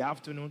 third day in the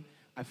afternoon,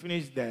 I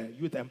finished the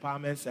youth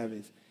empowerment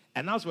service.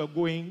 And as we're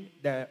going,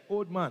 the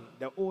old man,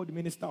 the old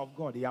minister of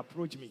God, he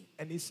approached me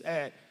and he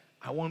said,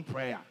 I want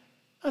prayer.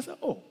 I said,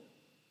 oh,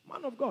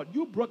 man of God,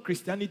 you brought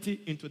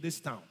Christianity into this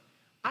town.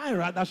 I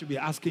rather should be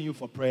asking you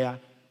for prayer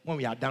when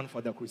we are done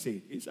for the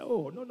crusade. He said,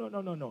 oh,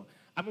 no.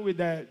 I mean, with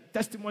the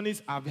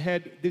testimonies I've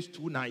heard these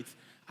 2 nights,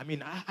 I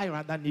mean, I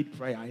rather need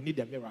prayer. I need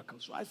a miracle.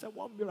 So I said,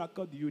 what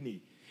miracle do you need?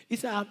 He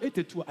said, I'm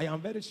 82. I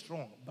am very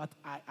strong, but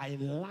I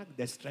lack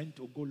the strength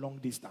to go long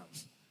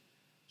distance.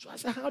 So I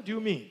said, how do you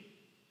mean?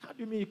 How do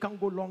you mean you can't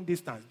go long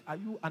distance? Are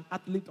you an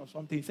athlete or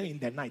something? He said, in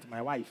the night,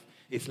 my wife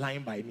is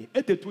lying by me.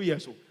 82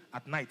 years old,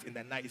 at night, in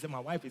the night. He said, my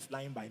wife is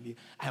lying by me.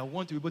 I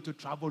want to be able to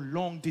travel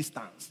long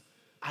distance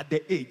at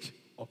the age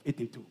of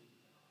 82.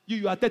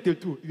 You are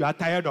 32. You are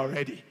tired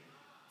already.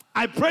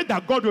 I pray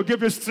that God will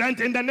give you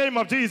strength in the name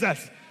of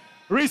Jesus.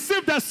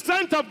 Receive the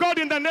strength of God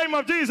in the name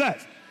of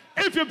Jesus.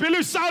 If you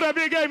believe, shout a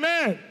big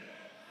amen.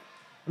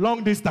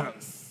 Long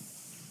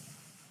distance.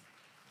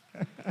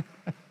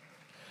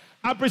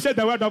 Appreciate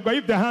the word of God.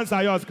 If the hands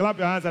are yours, clap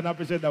your hands and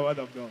appreciate the word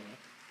of God.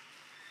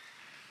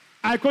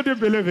 I couldn't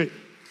believe it.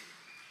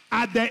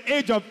 At the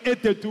age of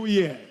 82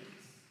 years,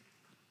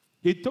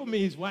 he told me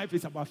his wife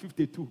is about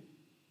 52.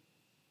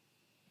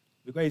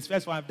 Because his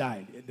first wife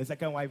died, and the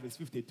second wife is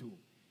 52.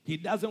 He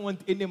doesn't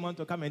want any man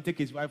to come and take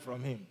his wife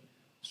from him.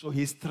 So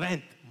his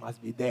strength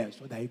must be there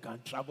so that he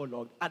can travel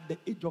long at the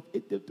age of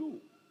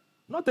 82.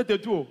 Not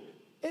 82,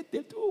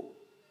 82.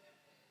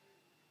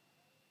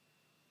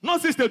 Not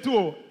 62,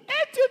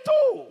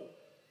 82.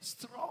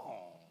 Strong.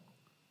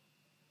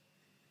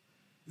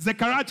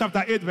 Zechariah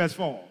chapter 8 verse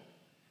 4.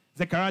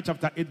 Zechariah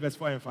chapter 8 verse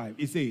 4 and 5.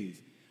 It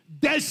says,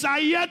 there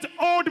shall yet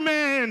old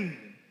men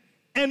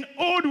and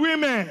old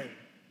women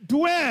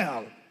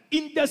dwell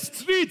in the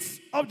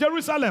streets of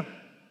Jerusalem,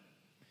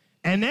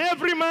 and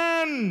every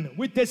man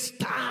with a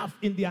staff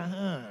in their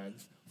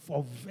hands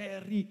for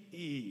very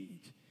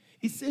age.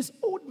 It says,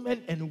 old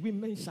men and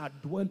women shall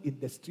dwell in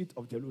the streets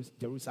of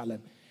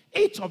Jerusalem,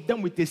 each of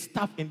them with a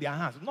staff in their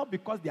hands, not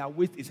because their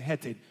waist is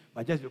hurting,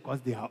 but just because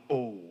they are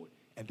old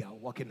and they are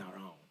walking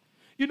around.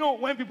 You know,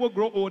 when people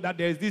grow older,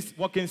 there's this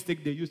walking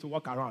stick they used to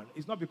walk around.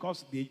 It's not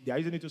because they are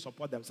using it to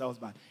support themselves,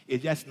 but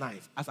it's just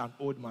nice. As an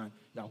old man,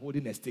 you are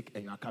holding a stick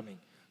and you are coming.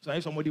 So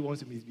if somebody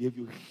wants to misbehave,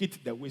 you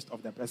hit the waist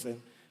of the person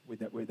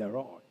with the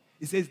rod.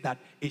 It says that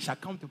it shall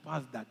come to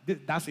pass that,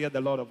 that's here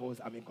the Lord of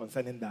hosts,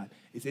 concerning that.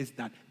 It says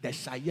that there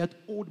shall yet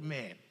old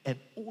men and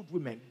old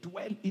women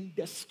dwell in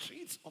the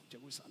streets of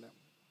Jerusalem.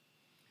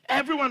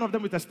 Every one of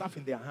them with a staff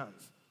in their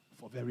hands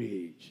for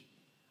very age.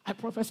 I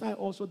prophesy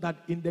also that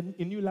in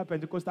New Life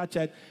Pentecostal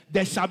Church,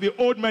 there shall be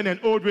old men and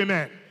old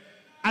women.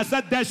 I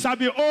said there shall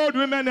be old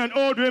women and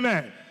old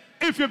women.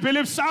 If you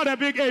believe, shout a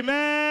big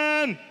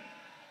amen.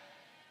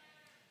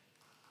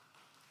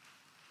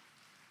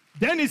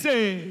 Then he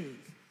says,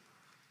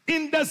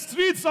 in the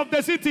streets of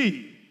the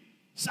city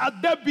shall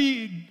there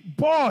be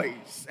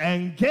boys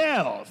and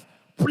girls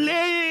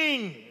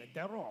playing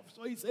thereof.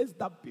 So he says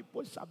that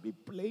people shall be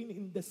playing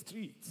in the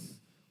streets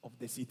of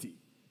the city.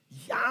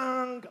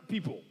 Young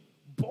people,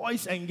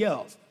 boys and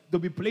girls, they'll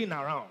be playing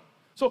around.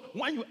 So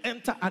when you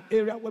enter an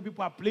area where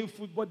people are playing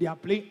football, they are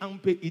playing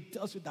ampe, it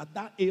tells you that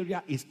that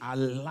area is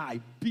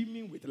alive,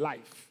 beaming with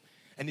life.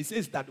 And it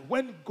says that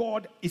when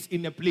God is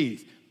in a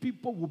place,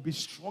 people will be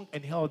strong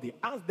and healthy.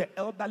 As the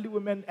elderly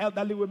women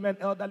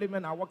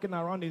are walking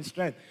around in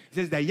strength, it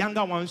says the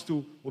younger ones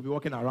too will be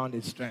walking around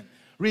in strength.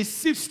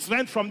 Receive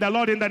strength from the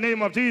Lord in the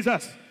name of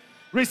Jesus.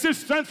 Receive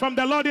strength from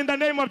the Lord in the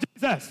name of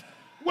Jesus.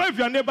 Wave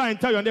your neighbor and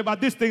tell your neighbor,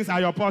 these things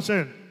are your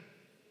portion.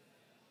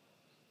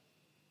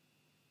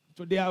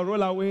 Today I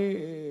roll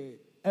away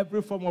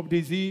every form of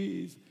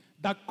disease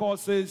that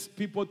causes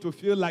people to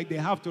feel like they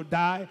have to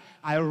die.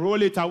 I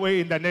roll it away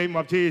in the name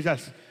of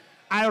Jesus.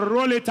 I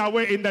roll it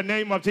away in the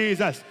name of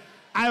Jesus.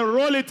 I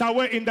roll it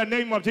away in the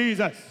name of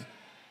Jesus.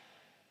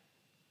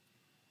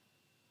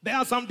 There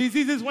are some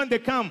diseases when they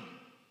come,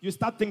 you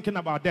start thinking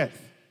about death.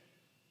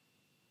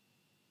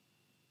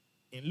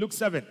 In Luke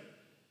 7,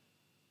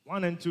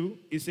 1 and 2,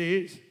 it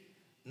says,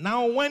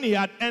 now when he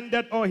had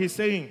ended all his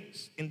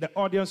sayings in the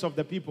audience of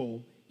the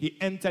people, he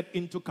entered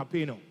into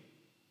Capernaum.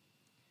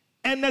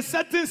 And a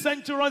certain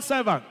centurion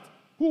servant,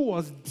 who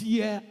was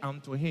dear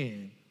unto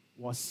him,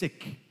 was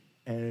sick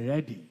and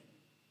ready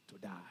to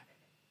die.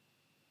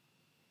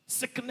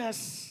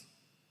 Sickness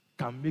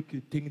can make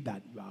you think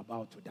that you are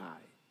about to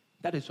die.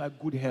 That is why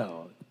good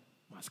health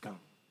must come.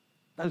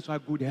 That is why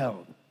good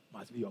health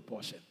must be your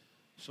portion,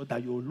 so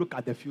that you will look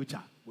at the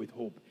future with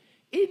hope.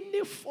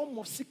 Any form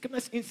of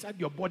sickness inside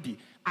your body,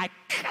 I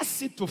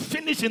curse it to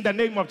finish in the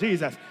name of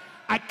Jesus.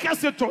 I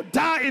curse it to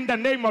die in the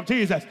name of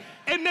Jesus.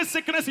 Any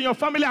sickness in your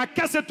family, I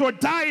curse it to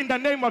die in the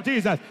name of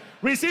Jesus.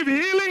 Receive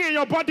healing in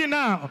your body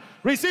now.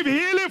 Receive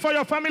healing for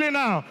your family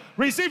now.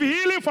 Receive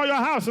healing for your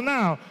house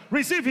now.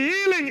 Receive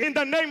healing in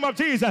the name of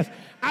Jesus.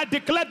 I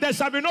declare there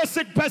shall be no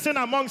sick person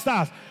amongst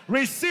us.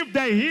 Receive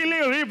the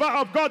healing river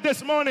of God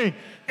this morning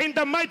in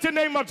the mighty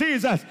name of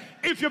Jesus.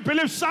 If you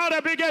believe, shout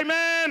a big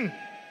amen.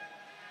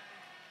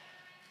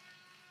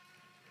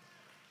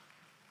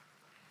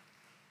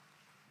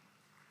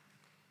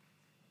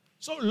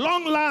 So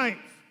long life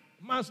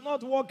must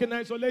not walk in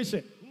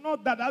isolation.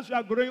 Not that as you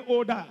are growing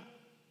older,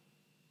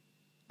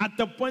 at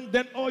the point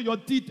then all your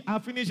teeth are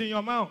finished in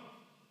your mouth.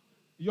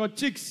 Your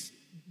cheeks,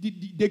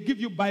 they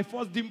give you by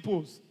force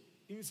dimples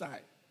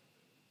inside.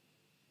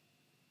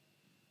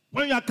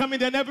 When you are coming,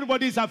 then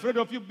everybody is afraid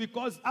of you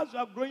because as you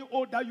are growing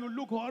older, you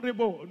look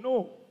horrible.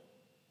 No.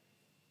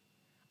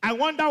 I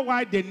wonder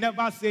why they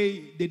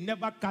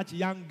never catch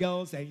young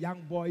girls and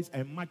young boys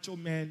and macho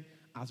men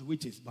as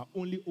witches, but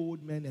only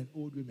old men and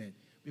old women.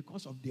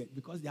 Because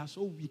they are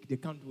so weak, they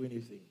can't do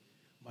anything.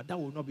 But that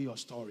will not be your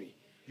story.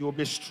 You will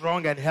be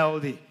strong and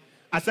healthy.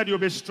 I said you'll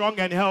be strong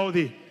and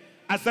healthy.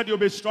 I said you'll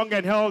be strong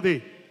and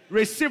healthy.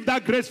 Receive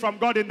that grace from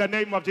God in the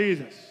name of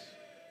Jesus.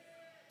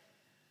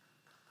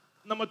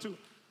 Number two.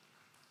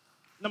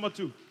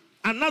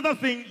 Another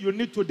thing you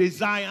need to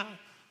desire,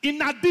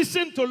 in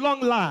addition to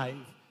long life,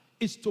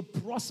 is to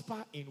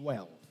prosper in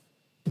wealth.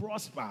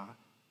 Prosper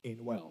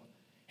in wealth.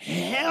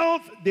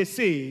 Health, they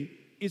say,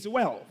 is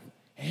wealth.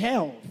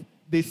 Health,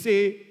 they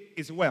say,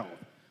 is wealth.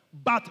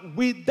 But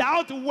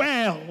without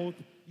wealth,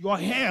 your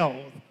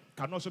health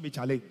can also be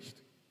challenged.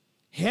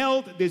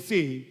 Health, they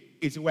say,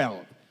 is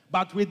wealth.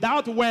 But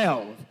without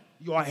wealth,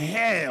 your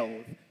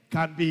health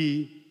can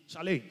be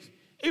challenged.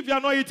 If you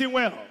are not eating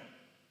well,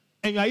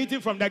 and you are eating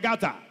from the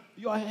gutter,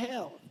 your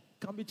health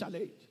can be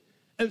challenged.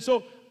 And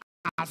so,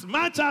 as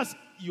much as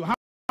you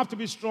have to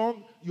be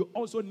strong, you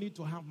also need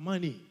to have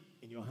money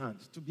in your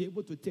hands to be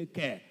able to take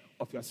care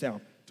of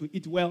yourself, to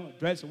eat well,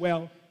 dress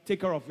well, take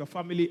care of your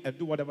family, and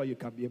do whatever you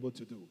can be able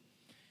to do.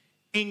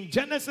 In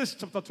Genesis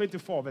chapter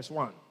 24, verse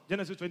 1,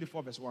 Genesis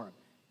 24, verse 1,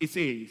 it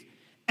says,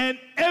 and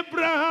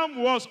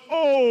Abraham was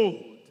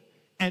old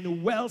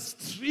and well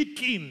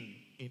stricken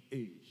in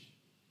age.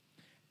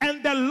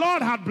 And the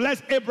Lord had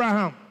blessed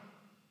Abraham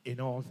in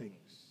all things.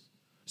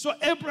 So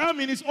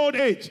Abraham in his old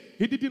age,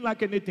 he didn't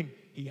lack anything.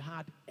 He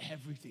had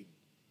everything.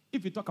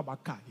 If you talk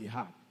about car, he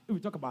had. If we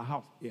talk about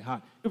house, he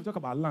had. If we talk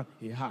about land,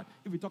 he had.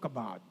 If we talk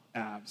about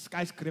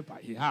skyscraper,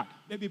 he had.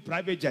 Maybe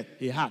private jet,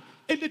 he had.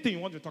 Anything you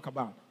want to talk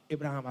about,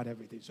 Abraham had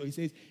everything. So he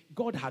says,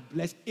 God had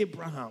blessed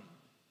Abraham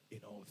in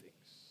all things.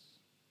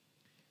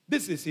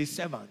 This is his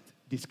servant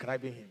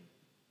describing him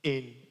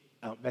in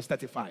verse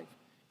 35.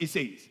 He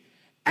says,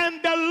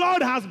 and the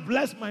Lord has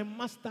blessed my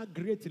master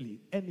greatly,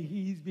 and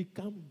he is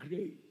become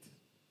great.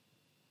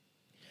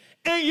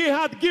 And he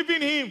had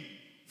given him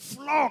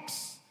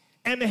flocks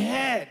and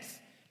herds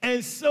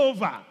and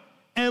silver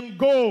and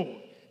gold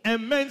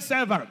and men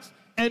servants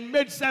and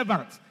maid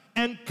servants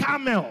and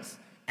camels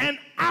and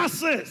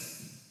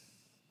asses.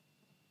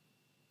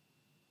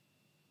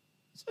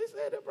 So he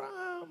said,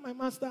 Abraham, my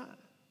master,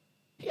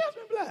 he has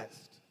been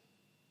blessed.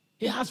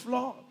 He has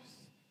flocks.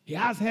 He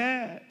has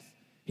herds.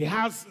 He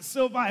has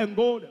silver and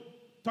gold.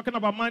 Talking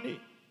about money.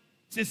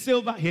 He says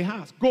silver, he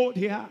has. Gold,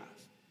 he has.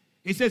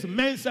 He says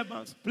men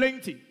servants,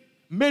 plenty.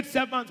 Maid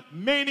servants,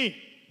 many.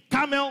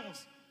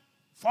 Camels,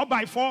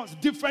 4x4s,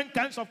 different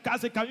kinds of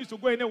cars. He can use to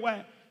go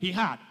anywhere. He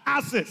had.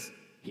 Asses,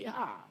 he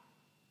had.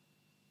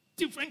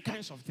 Different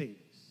kinds of things.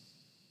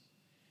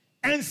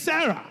 And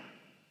Sarah,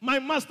 my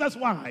master's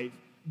wife,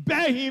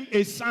 bare him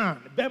a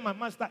son. Bare my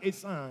master a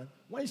son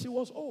when she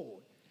was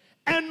old.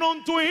 And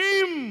unto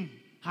him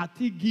hath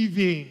he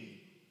given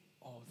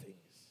all things.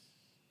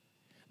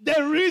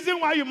 The reason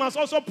why you must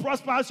also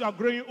prosper as you are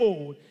growing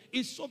old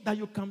is so that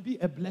you can be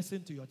a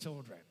blessing to your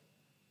children.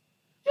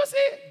 You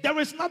see, there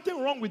is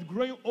nothing wrong with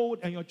growing old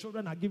and your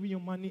children are giving you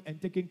money and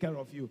taking care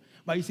of you.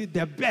 But you see,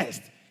 the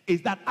best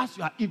is that as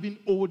you are even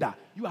older,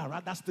 you are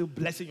rather still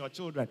blessing your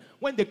children.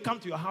 When they come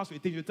to your house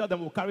with things, you tell them,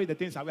 we'll carry the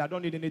things away. I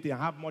don't need anything. I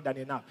have more than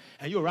enough.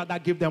 And you rather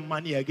give them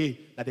money again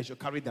that they should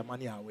carry the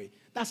money away.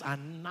 That's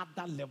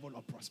another level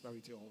of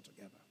prosperity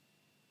altogether.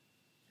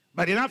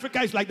 But in Africa,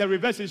 it's like the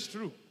reverse is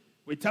true.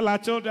 We tell our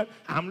children,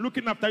 I'm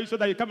looking after you so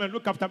that you come and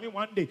look after me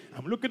one day.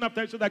 I'm looking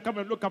after you so that you come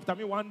and look after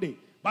me one day.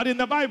 But in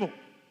the Bible,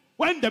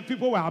 when the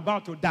people were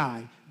about to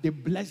die, they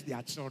blessed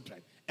their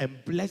children. and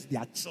bless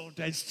their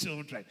children's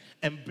children,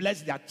 and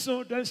bless their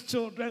children's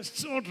children's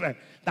children,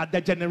 that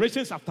the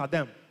generations after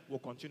them will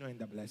continue in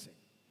the blessing.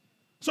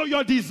 So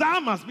your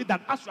desire must be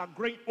that as you are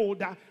growing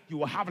older, you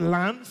will have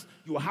lands,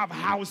 you will have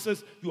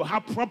houses, you will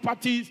have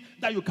properties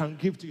that you can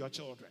give to your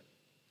children.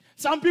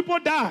 Some people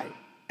die,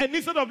 and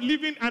instead of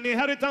leaving an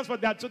inheritance for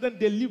their children,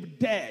 they leave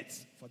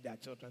debts for their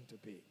children to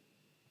pay.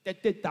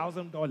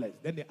 $30,000.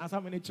 Then they ask, how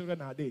many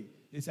children are they?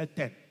 They said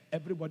 10.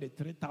 Everybody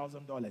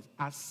 $3,000.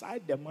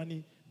 Aside the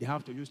money they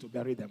have to use to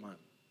bury the man.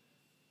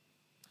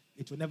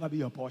 It will never be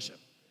your portion.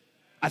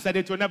 I said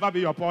it will never be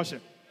your portion.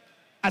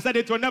 I said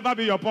it will never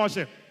be your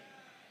portion.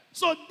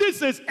 So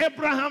this is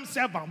Abraham's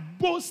servant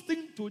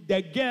boasting to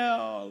the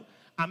girl,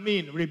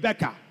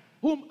 Rebecca,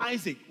 whom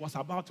Isaac was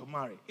about to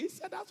marry. He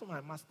said, that's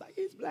my master.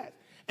 He's blessed.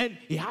 And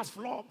he has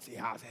flocks, he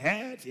has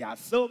herds, he has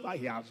silver,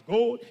 he has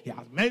gold, he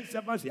has men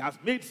servants, he has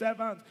maid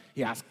servants,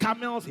 he has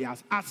camels, he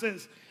has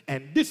asses.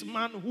 And this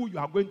man who you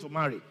are going to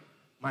marry,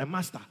 my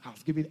master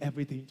has given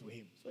everything to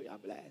him. So you are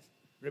blessed.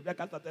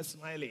 Rebecca started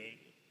smiling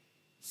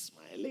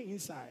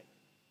inside.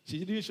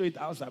 She didn't show it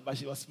outside, but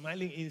she was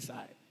smiling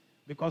inside.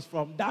 Because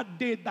from that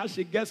day that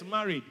she gets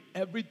married,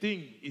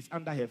 everything is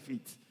under her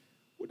feet.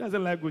 Who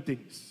doesn't like good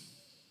things?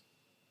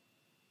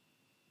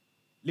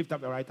 Lift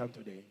up your right hand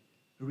today.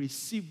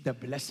 Receive the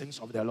blessings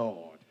of the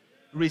Lord.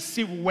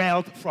 Receive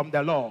wealth from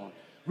the Lord.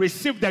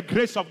 Receive the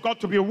grace of God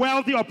to be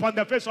wealthy upon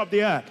the face of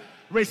the earth.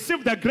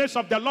 Receive the grace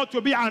of the Lord to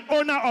be an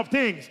owner of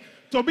things,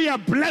 to be a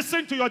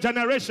blessing to your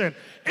generation.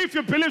 If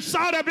you believe,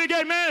 shout a big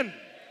amen.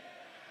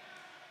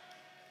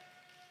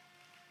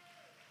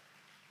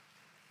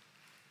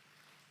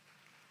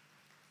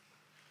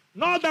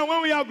 Not that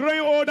when we are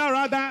growing older,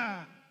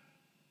 rather,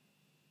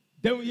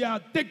 then we are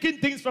taking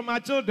things from our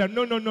children.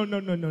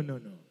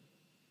 No.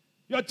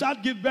 Your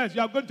child gives birth,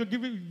 you are going to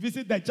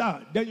visit the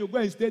child, then you go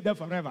and stay there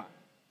forever.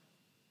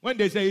 When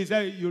they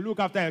say you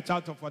look after a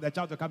child for the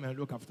child to come and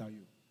look after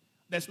you.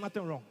 There's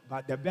nothing wrong,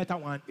 but the better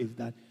one is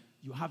that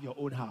you have your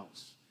own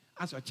house.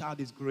 As your child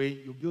is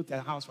growing, you build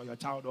a house for your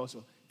child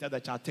also. Tell the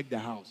child, take the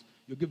house.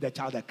 You give the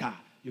child a car.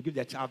 You give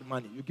the child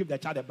money. You give the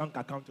child a bank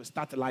account to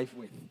start life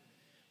with.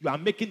 You are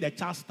making the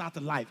child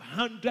start life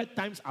 100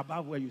 times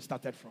above where you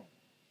started from.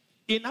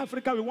 In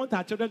Africa, we want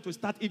our children to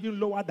start even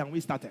lower than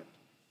we started.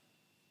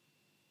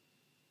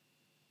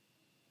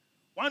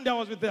 One day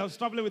I was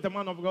traveling with a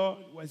man of God.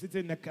 We were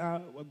sitting in the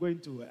car. We're going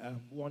to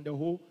on the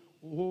Ho.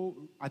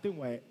 I think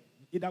we're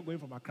either going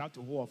from Accra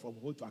to Ho or from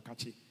Ho to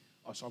Akachi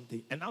or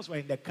something. And as we're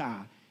in the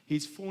car,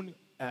 his phone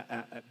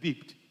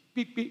beeped.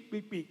 Beep, beep,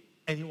 beep, beep.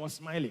 And he was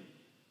smiling.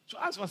 So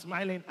as I was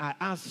smiling, I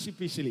asked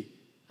sheepishly.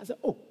 I said,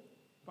 oh,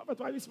 Prophet,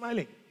 why are you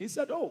smiling? He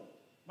said, oh,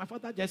 my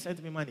father just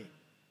sent me money.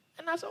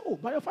 And I said, oh,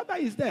 but your father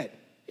is dead.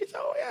 He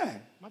said, oh, yeah,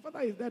 my father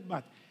is dead,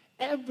 but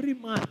every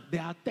month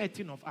there are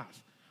 13 of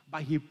us.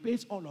 But he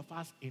pays all of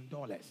us in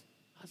dollars.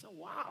 I said,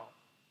 wow.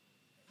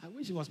 I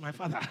wish it was my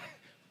father.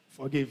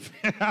 Forgive.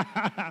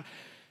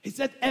 He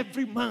said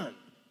every month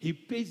he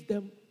pays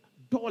them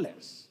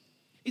dollars.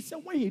 He said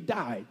when he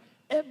died,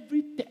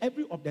 every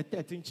of the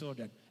 13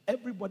 children,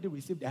 everybody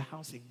received a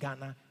house in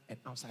Ghana and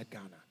outside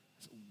Ghana. I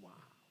said, wow.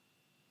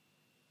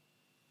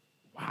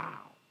 Wow.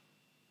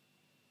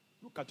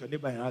 Look at your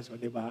neighbor and ask your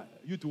neighbor,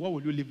 you two, what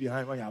will you leave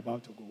behind when you're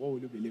about to go? What will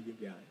you be leaving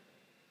behind?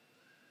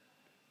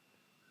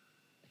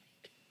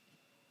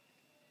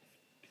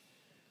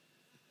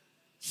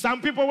 Some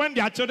people, when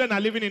their children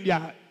are living in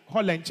their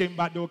hall and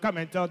chamber, they will come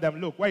and tell them,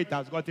 look, where it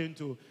has gotten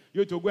to,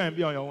 you to go and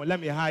be on your own. Let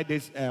me hide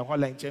this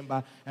hall and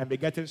chamber and be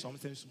getting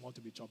something small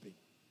to be chopping.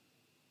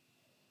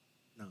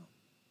 No.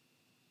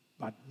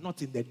 But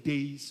not in the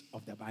days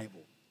of the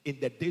Bible. In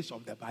the days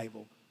of the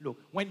Bible, look,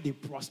 when they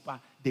prosper,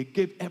 they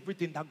gave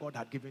everything that God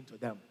had given to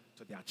them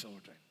to their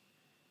children.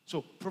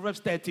 So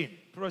Proverbs 13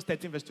 verse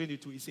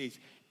 22, it says,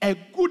 a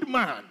good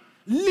man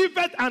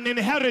leaveth an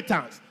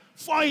inheritance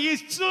for his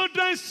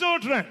children's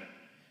children,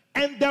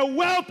 and the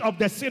wealth of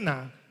the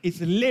sinner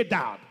is laid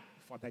out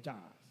for the just.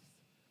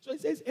 So it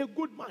says, a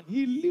good man,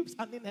 he leaves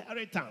an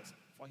inheritance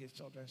for his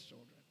children's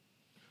children.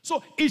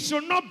 So it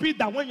should not be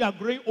that when you are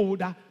growing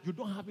older, you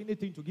don't have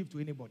anything to give to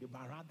anybody,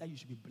 but rather you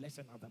should be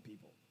blessing other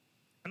people.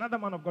 Another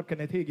man of God,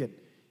 Kenneth Hagin,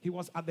 he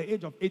was at the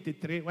age of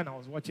 83 when I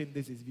was watching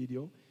his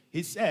video.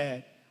 He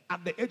said,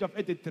 at the age of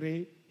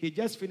 83, he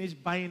just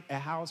finished buying a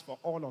house for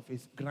all of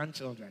his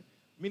grandchildren.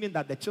 Meaning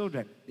that the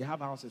children, they have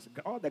houses.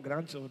 All the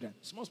grandchildren,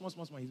 small,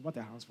 he's bought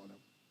a house for them.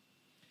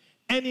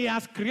 And he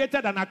has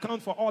created an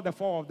account for all the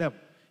 4 of them.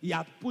 He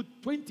had put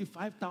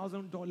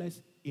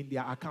 $25,000 in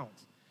their account.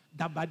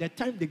 That by the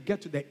time they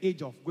get to the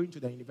age of going to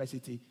the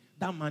university,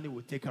 that money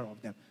will take care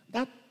of them.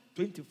 That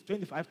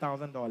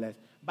 $25,000,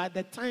 by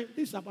the time,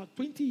 this is about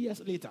 20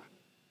 years later,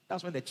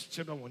 that's when the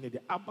children will need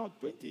it. About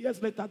 20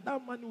 years later,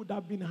 that money would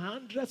have been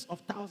hundreds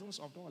of thousands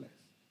of dollars.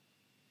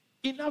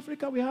 In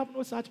Africa, we have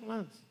no such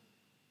plans.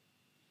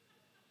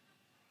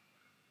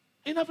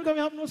 In Africa, we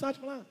have no such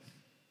plans.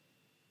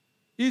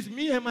 It's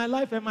me and my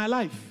life and my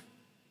life.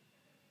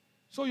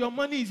 So your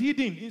money is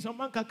hidden in some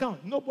bank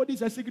account.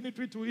 Nobody's a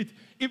signatory to it.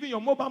 Even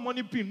your mobile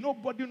money pin,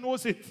 nobody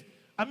knows it.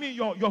 I mean,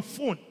 your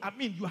phone. I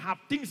mean, you have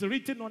things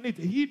written on it,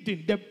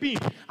 hidden, the pin.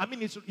 I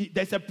mean,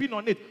 there's a pin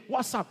on it.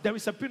 WhatsApp, there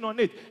is a pin on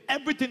it.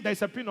 Everything,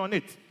 there's a pin on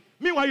it.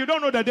 Meanwhile, you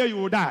don't know the day you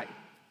will die.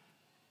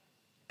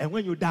 And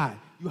when you die,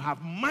 you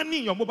have money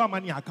in your mobile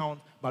money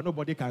account, but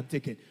nobody can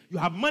take it. You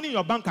have money in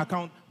your bank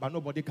account, but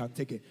nobody can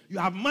take it. You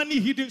have money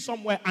hidden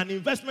somewhere, an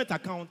investment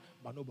account,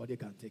 but nobody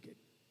can take it.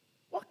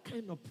 What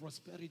kind of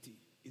prosperity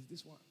is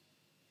this one?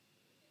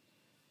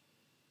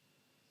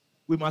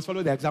 We must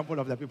follow the example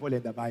of the people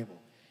in the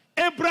Bible.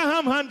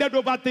 Abraham handed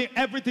over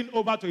everything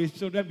over to his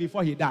children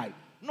before he died.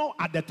 Not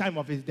at the time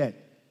of his death.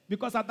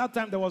 Because at that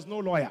time there was no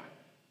lawyer.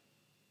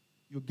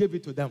 You gave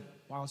it to them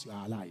whilst you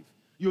are alive.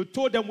 You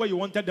told them where you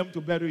wanted them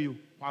to bury you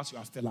whilst you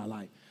are still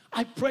alive.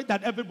 I pray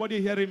that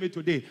everybody hearing me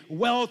today,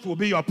 wealth will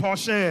be your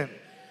portion.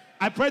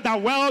 I pray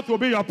that wealth will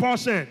be your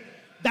portion.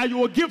 That you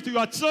will give to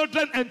your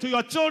children and to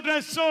your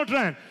children's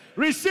children.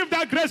 Receive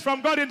that grace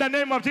from God in the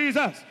name of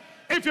Jesus.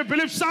 If you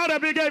believe, shout a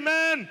big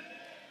amen.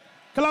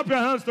 Clap your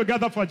hands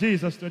together for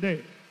Jesus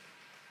today.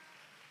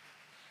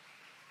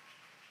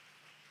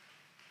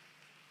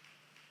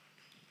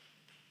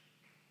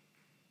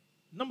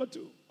 Number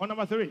 2 or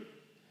number 3.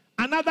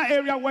 Another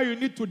area where you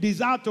need to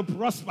desire to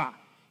prosper,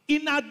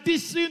 in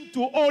addition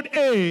to old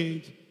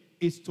age,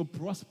 is to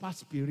prosper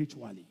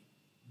spiritually,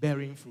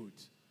 bearing fruit.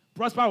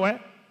 Prosper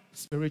where?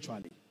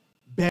 Spiritually,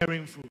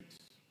 bearing fruit.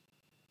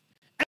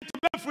 And to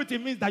bear fruit,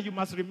 it means that you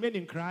must remain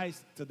in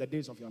Christ till the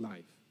days of your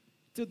life.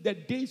 Till the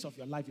days of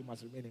your life, you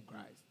must remain in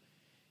Christ.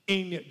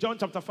 In John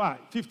chapter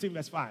 15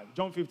 verse 5,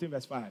 John 15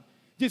 verse 5,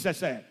 Jesus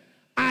said,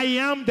 I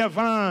am the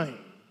vine,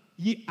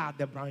 ye are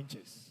the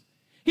branches.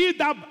 He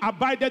that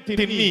abideth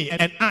in me,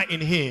 and I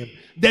in him,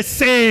 the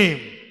same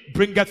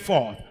bringeth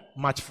forth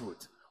much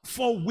fruit.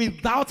 For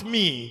without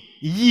me,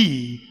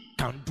 ye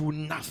can do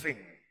nothing.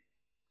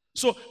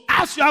 So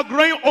as you are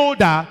growing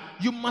older,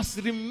 you must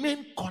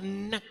remain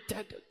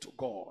connected to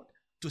God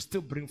to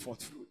still bring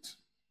forth fruit.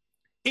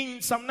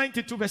 In Psalm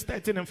 92 verse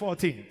 13 and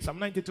 14, Psalm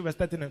 92 verse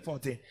 13 and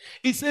 14,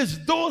 it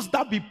says, those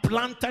that be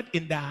planted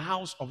in the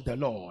house of the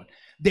Lord,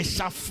 they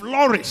shall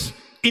flourish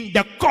in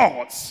the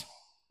courts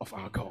of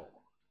our God.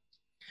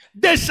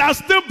 They shall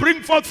still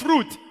bring forth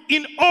fruit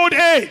in old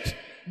age.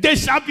 They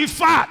shall be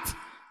fat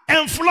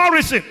and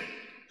flourishing.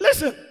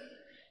 Listen,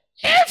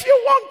 if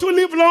you want to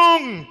live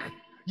long,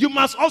 you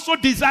must also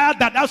desire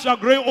that as you are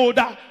growing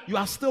older, you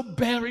are still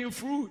bearing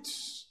fruit.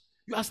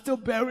 You are still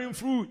bearing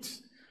fruit.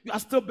 You are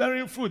still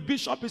bearing fruit.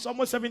 Bishop is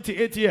almost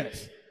 78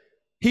 years.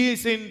 He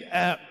is in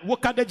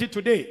Wokadeji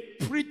today,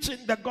 preaching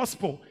the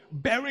gospel,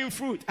 bearing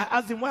fruit. I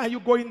asked him, why are you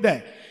going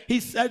there?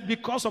 He said,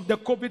 because of the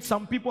COVID,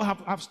 some people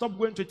have stopped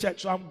going to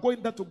church, so I'm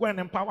going there to go and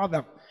empower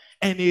them.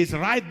 And he is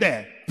right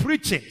there,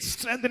 preaching,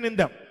 strengthening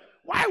them.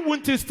 Why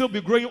wouldn't he still be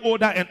growing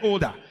older and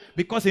older?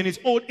 Because in his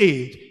old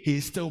age, he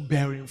is still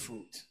bearing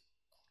fruit.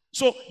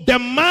 So the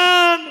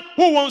man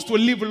who wants to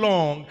live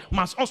long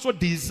must also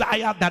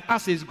desire that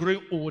as he's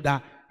growing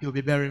older, he'll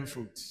be bearing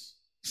fruit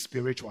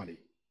spiritually.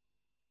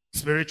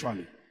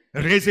 Spiritually.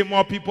 Raising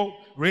more people,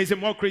 raising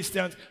more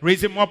Christians,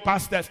 raising more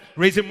pastors,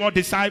 raising more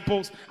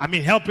disciples. I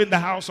mean, helping the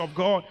house of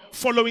God,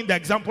 following the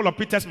example of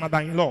Peter's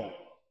mother-in-law.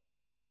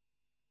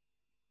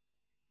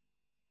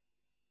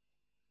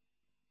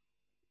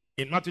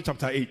 In Matthew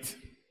chapter 8,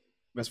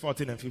 verse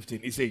 14 and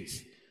 15, it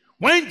says,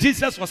 when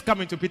Jesus was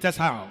coming to Peter's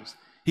house,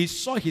 he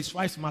saw his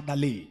wife's mother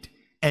laid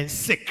and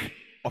sick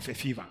of a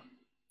fever.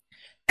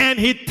 And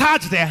he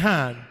touched her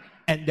hand,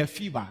 and the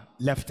fever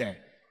left her.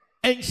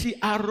 And she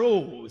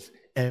arose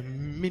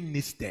and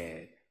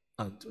ministered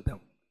unto them.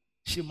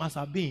 She must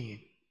have been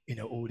in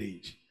her old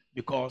age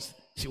because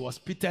she was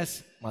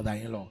Peter's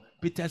mother-in-law,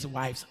 Peter's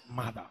wife's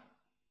mother.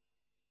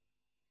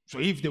 So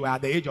if they were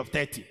at the age of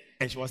 30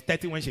 and she was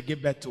 30 when she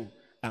gave birth to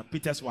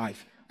Peter's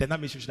wife, then that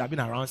means she should have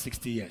been around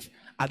 60 years.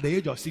 At the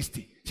age of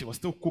 60, she was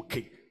still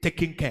cooking,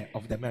 taking care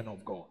of the men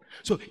of God.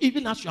 So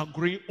even as you are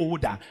growing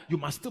older, you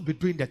must still be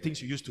doing the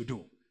things you used to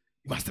do.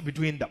 You must still be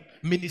doing them.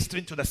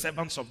 Ministering to the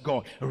servants of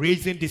God,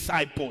 raising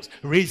disciples,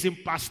 raising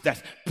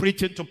pastors,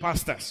 preaching to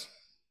pastors.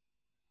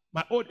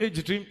 My old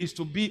age dream is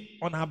to be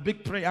on a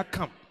big prayer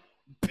camp.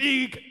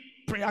 Big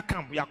prayer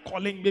camp. We are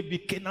calling maybe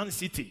Canaan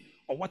City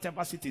or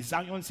whatever city,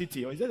 Zion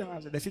City, or is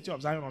it the city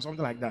of Zion or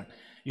something like that?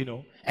 You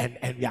know, and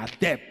we are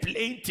there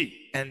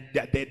plenty. And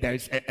there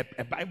is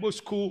a Bible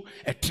school,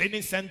 a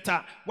training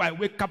center where I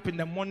wake up in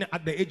the morning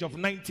at the age of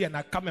 90 and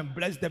I come and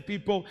bless the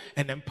people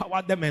and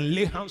empower them and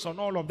lay hands on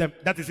all of them.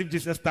 That is if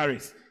Jesus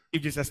tarries.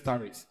 If Jesus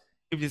tarries.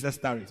 If Jesus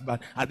tarries.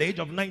 But at the age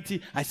of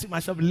 90, I see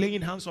myself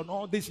laying hands on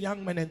all these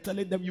young men and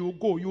telling them, you will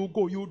go, you will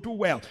go, you will do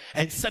well.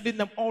 And sending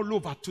them all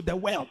over to the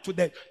world,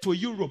 to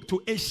Europe,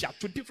 to Asia,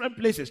 to different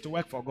places to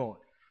work for God.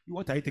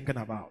 What are you thinking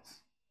about?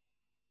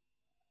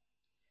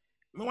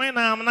 When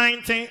I'm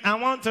 19, I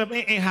want to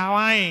be in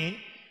Hawaii.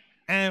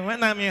 And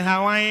when I'm in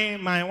Hawaii,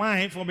 my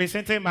wife will be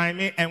sitting by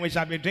me and we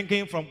shall be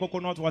drinking from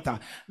coconut water.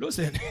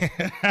 Listen,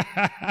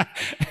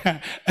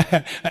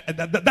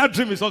 that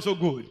dream is also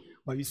good.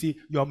 But you see,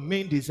 your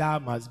main desire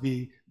must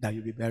be that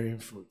you be bearing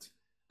fruit.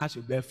 As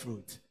you bear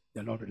fruit,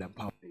 the Lord will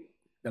empower you.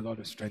 The Lord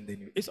will strengthen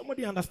you. Is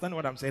somebody understand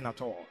what I'm saying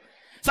at all?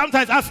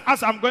 Sometimes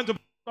as I'm going to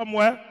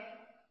somewhere,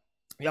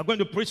 you are going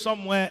to preach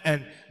somewhere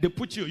and they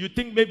put you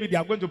think maybe they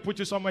are going to put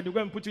you somewhere, they're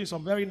going to put you in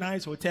some very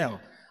nice hotel.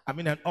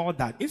 And all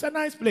that. It's a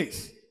nice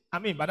place.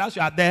 But as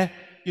you are there,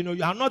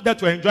 you are not there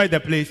to enjoy the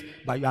place,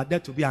 but you are there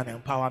to be an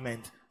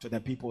empowerment to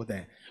the people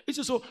there.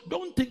 So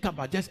don't think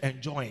about just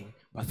enjoying,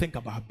 but think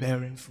about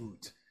bearing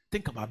fruit.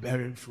 Think about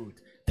bearing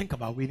fruit. Think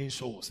about winning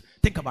souls.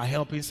 Think about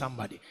helping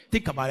somebody.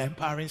 Think about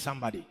empowering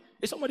somebody.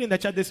 Is somebody in the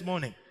chat this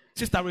morning?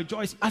 Sister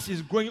Rejoice, as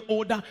she's growing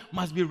older,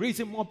 must be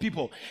raising more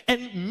people.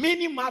 And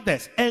many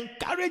mothers,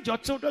 encourage your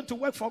children to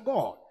work for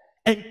God.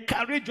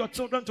 Encourage your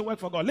children to work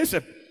for God.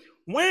 Listen,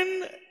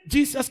 when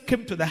Jesus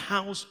came to the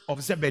house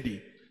of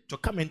Zebedee to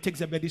come and take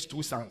Zebedee's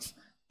two sons,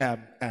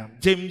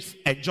 James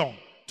and John,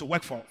 to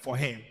work for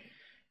him,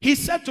 he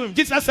said to him,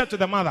 Jesus said to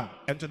the mother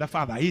and to the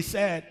father, he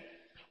said,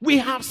 we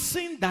have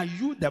seen that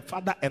you, the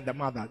father and the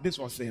mother, this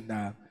was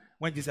in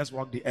when Jesus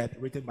walked the earth,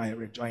 written by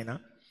Rejoinder.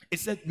 It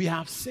said, we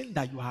have seen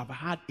that you have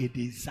had a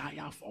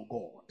desire for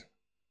God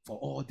for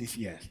all these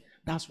years.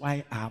 That's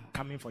why I'm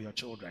coming for your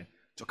children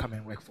to come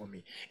and work for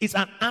me. It's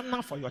an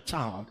honor for your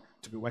child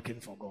to be working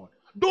for God.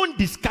 Don't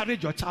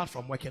discourage your child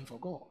from working for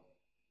God.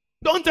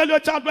 Don't tell your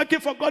child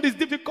working for God is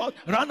difficult.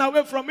 Run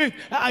away from it.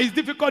 It's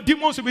difficult.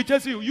 Demons will be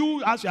chasing you.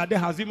 You, as you are there,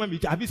 have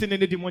you seen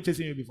any demon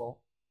chasing you before?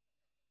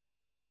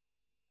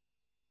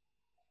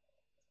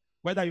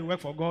 Whether you work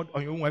for God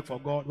or you don't work for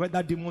God,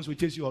 whether demons will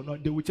chase you or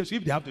not, they will chase you.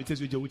 If they have to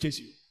chase you, they will chase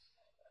you.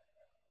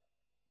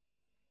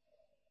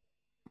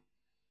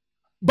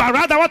 But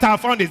rather what I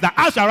have found is that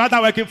as you are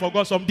rather working for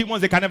God, some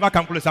demons, they can never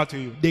come closer to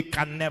you. They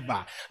can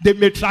never. They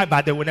may try,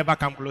 but they will never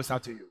come closer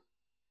to you.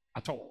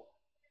 At all.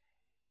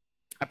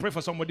 I pray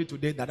for somebody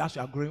today that as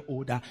you are growing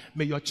older,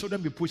 may your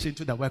children be pushed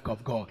into the work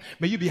of God.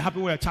 May you be happy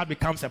when your child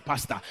becomes a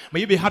pastor.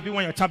 May you be happy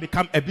when your child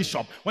becomes a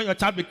bishop. When your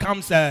child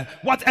becomes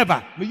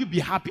whatever. May you be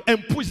happy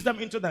and push them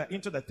into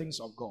the things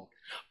of God.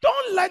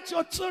 Don't let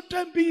your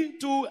children be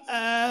into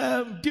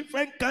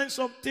different kinds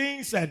of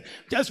things and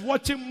just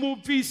watching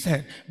movies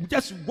and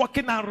just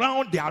walking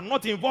around. They are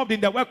not involved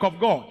in the work of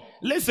God.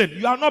 Listen,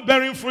 you are not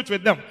bearing fruit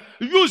with them.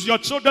 Use your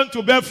children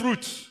to bear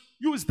fruit.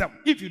 Use them.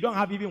 If you don't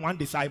have even one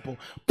disciple,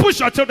 push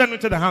your children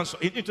into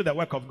the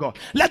work of God.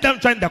 Let them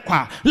join the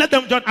choir. Let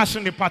them join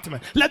action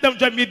department. Let them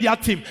join media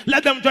team.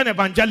 Let them join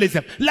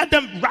evangelism. Let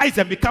them rise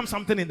and become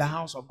something in the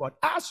house of God.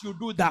 As you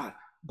do that,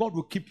 God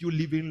will keep you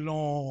living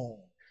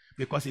long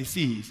because He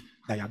sees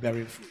that you are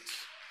bearing fruit.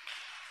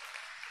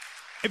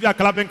 If you are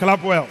clapping,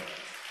 clap well.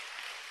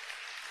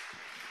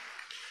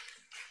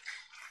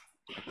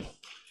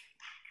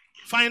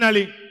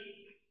 Finally,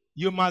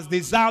 you must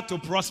desire to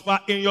prosper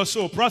in your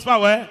soul. Prosper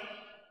where?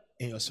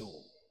 In your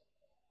soul.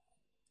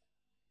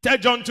 3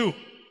 John 2.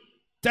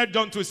 3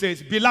 John 2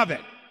 says, Beloved,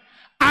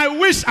 I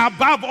wish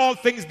above all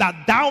things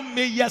that thou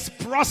mayest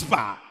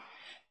prosper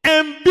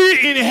and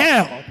be in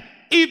health,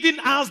 even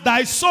as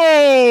thy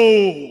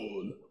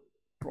soul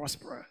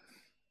prospereth.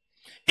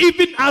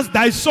 Even as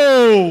thy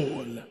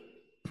soul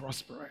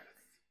prospereth.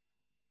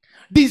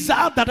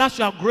 Desire that as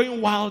you are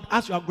growing wild,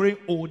 as you are growing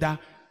older,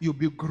 you'll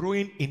be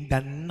growing in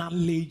the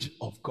knowledge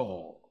of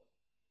God.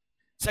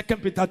 2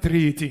 Peter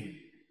 3:18.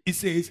 It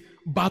says,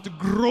 but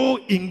grow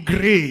in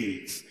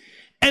grace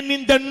and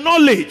in the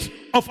knowledge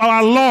of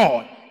our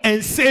Lord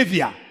and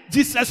Savior,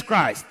 Jesus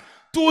Christ.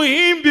 To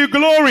Him be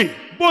glory,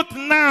 both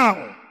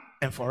now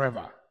and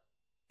forever.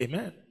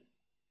 Amen.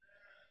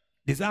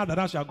 Desire that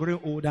as you are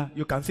growing older,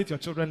 you can sit your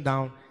children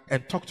down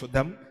and talk to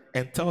them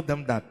and tell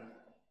them that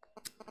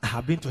I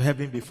have been to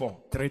heaven before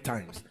 3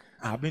 times.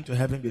 I have been to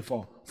heaven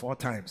before 4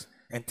 times.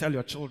 And tell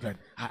your children,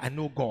 I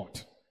know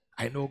God.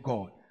 I know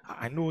God.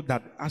 I know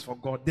that as for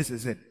God, this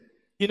is it.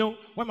 You know,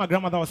 when my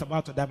grandmother was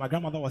about to die, my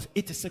grandmother was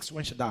 86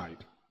 when she died.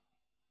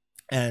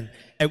 And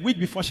a week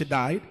before she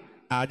died,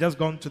 I had just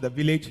gone to the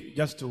village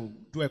just to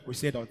do a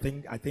crusade or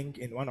thing, I think,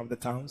 in one of the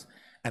towns.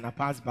 And I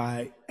passed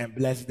by and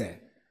blessed there.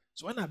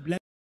 So when I blessed,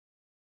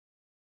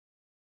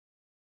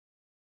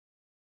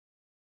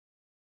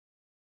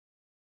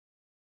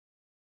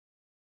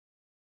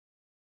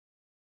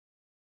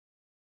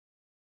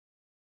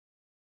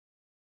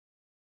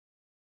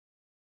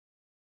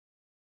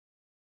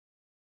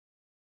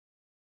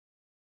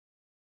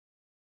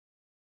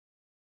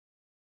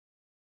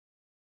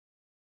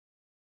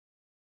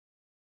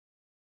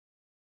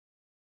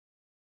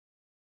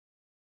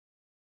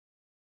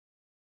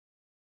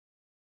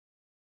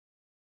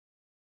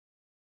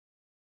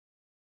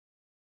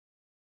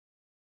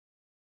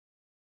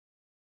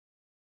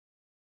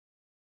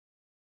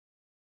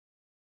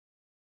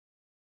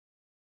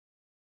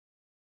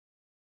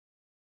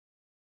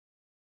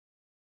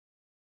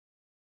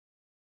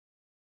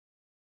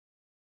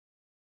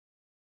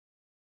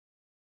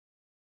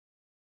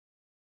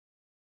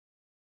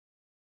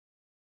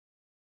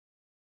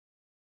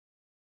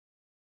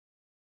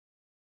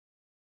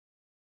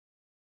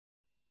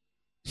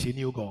 she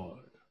knew God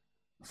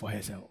for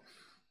herself.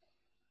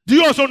 Do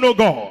you also know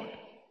God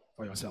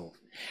for yourself?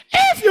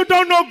 If you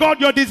don't know God,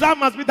 your desire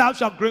must be that as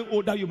you are growing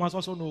older, you must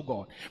also know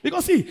God.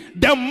 Because see,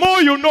 the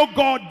more you know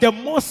God, the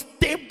more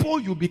stable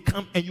you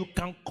become, and you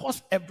can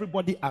cause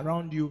everybody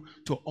around you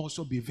to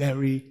also be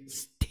very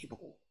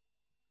stable.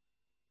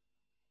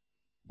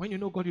 When you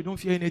know God, you don't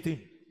fear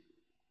anything.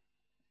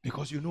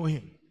 Because you know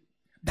Him.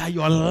 That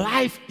your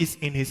life is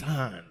in His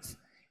hands.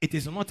 It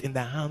is not in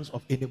the hands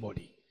of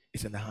anybody.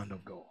 It's in the hand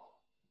of God.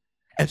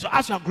 And so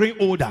as you are growing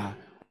older,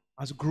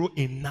 as you grow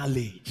in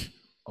knowledge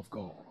of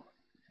God.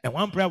 And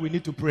one prayer we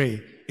need to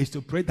pray is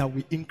to pray that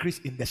we increase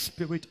in the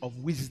spirit of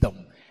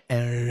wisdom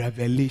and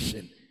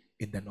revelation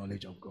in the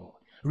knowledge of God.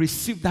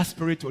 Receive that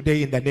spirit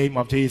today in the name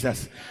of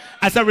Jesus.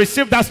 As I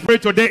receive that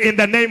spirit today in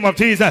the name of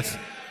Jesus.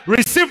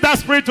 Receive that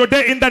spirit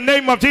today in the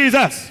name of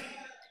Jesus.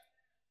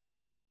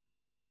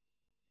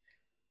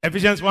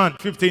 Ephesians 1,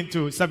 15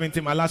 to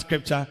 17, my last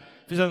scripture.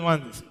 Ephesians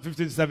 1,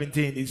 15 to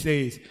 17, it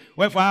says,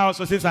 wherefore I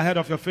also, since ahead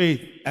of your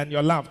faith and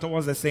your love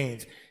towards the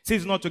saints,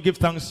 cease not to give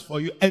thanks for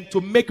you and to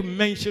make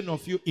mention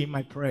of you in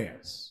my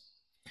prayers,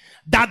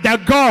 that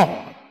the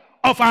God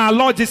of our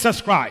Lord Jesus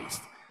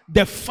Christ,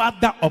 the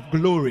Father of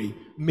glory,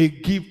 may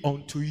give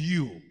unto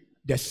you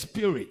the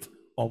spirit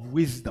of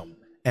wisdom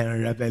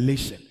and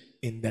revelation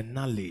in the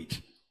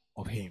knowledge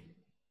of Him.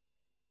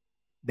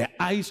 The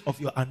eyes of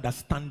your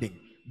understanding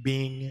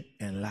being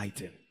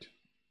enlightened.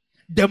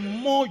 The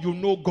more you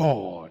know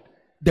God,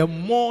 the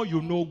more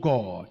you know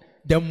God,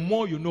 the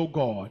more you know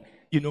God,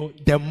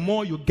 the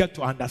more you get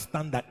to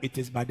understand that it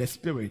is by the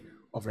spirit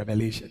of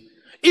revelation.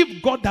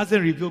 If God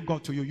doesn't reveal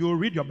God to you, you will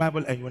read your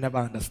Bible and you will never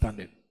understand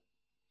it.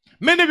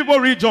 Many people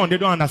read John, they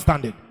don't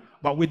understand it.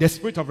 But with the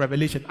spirit of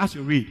revelation, as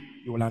you read,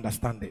 you will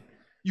understand it.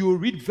 You will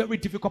read very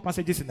difficult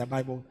passages in the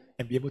Bible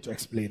and be able to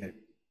explain it.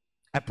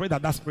 I pray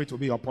that that spirit will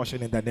be your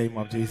portion in the name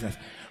of Jesus.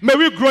 May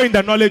we grow in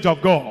the knowledge of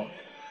God.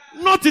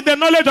 Not in the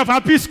knowledge of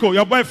Apisco,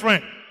 your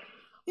boyfriend.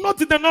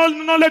 Not in the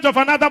knowledge of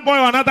another boy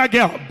or another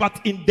girl,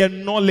 but in the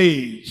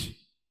knowledge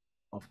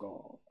of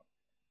God.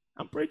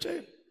 I'm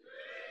preaching.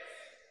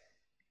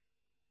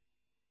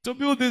 To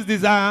build this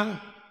desire,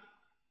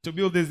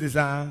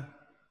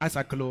 as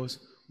I close,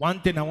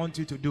 one thing I want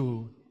you to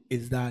do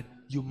is that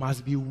you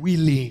must be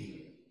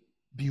willing.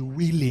 Be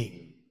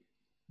willing.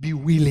 Be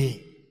willing.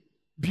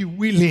 Be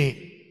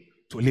willing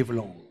to live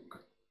long.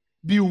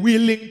 Be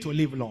willing to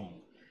live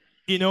long.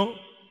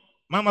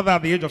 My mother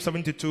at the age of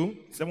 72,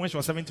 so when she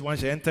was 71,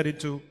 she entered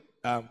into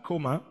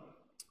coma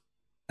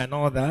and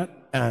all that.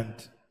 And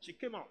she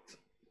came out.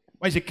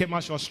 When she came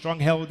out, she was strong,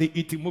 healthy,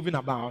 eating, moving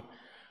about.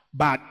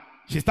 But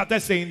she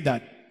started saying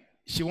that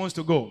she wants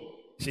to go.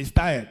 She's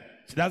tired.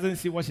 She doesn't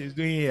see what she's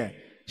doing here.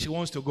 She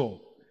wants to go.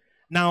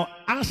 Now,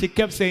 as she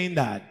kept saying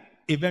that,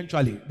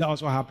 eventually, that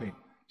was what happened.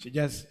 She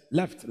just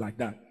left like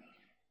that.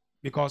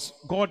 Because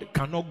God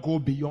cannot go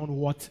beyond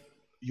what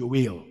you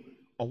will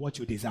or what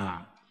you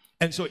desire.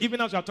 And so even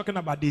as we are talking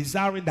about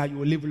desiring that you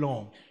will live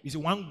long, you see,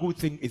 one good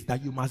thing is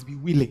that you must be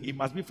willing. It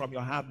must be from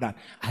your heart that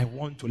I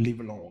want to live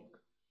long.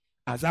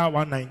 Isaiah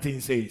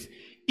 1:19 says,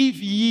 if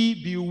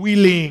ye be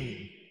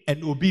willing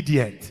and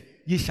obedient,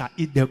 ye shall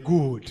eat the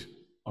good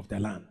of the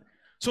land.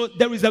 So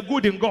there is a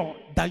good in God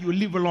that you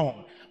live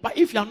long. But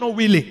if you are not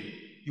willing,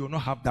 you will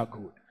not have that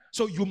good.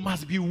 So you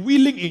must be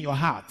willing in your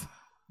heart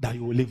that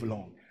you will live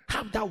long.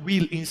 Have that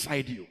will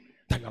inside you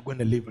that you are going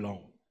to live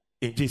long.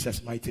 In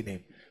Jesus' mighty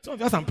name. Some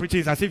of us I'm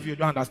preaching is as if you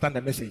don't understand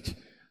the message.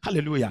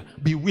 Hallelujah.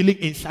 Be willing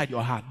inside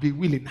your heart. Be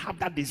willing. Have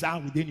that desire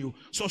within you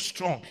so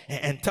strong.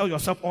 And tell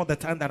yourself all the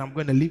time that I'm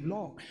going to live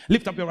long.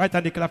 Lift up your right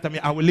hand and declare after me,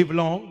 I will live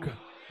long.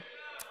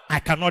 I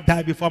cannot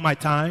die before my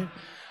time.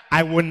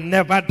 I will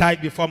never die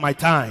before my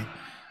time.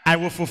 I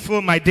will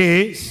fulfill my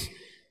days.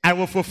 I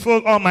will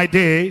fulfill all my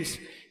days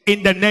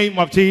in the name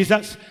of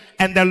Jesus.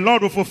 And the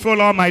Lord will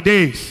fulfill all my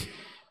days.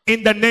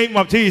 In the name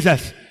of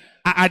Jesus,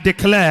 I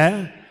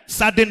declare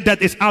sudden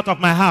death is out of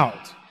my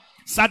house.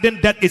 Sudden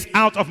death is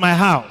out of my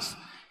house.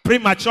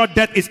 Premature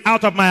death is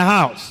out of my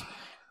house.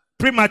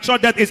 Premature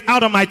death is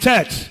out of my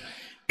church.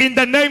 In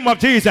the name of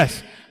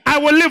Jesus, I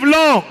will live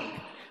long.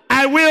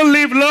 I will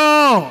live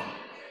long.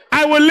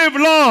 I will live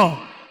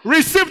long.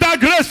 Receive that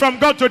grace from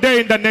God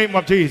today in the name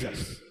of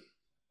Jesus.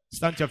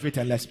 Stand to your feet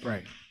and let's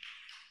pray.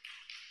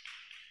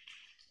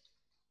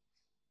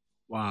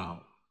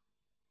 Wow.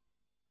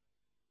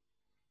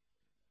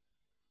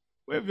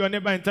 Wave your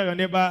neighbor and tell your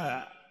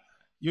neighbor,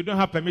 you don't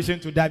have permission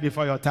to die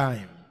before your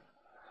time.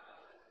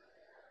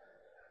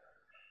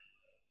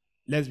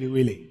 Let's be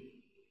willing.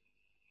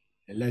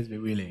 Let's be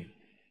willing.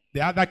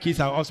 The other keys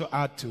I'll also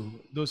add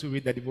to those who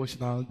read the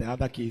devotional. The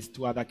other keys,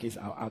 2 other keys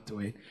I'll add to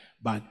it.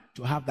 But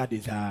to have that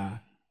desire,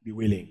 be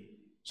willing.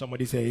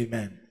 Somebody say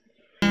amen.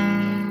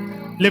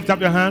 Lift up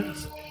your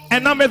hands.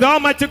 And now may the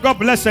Almighty God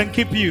bless and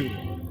keep you.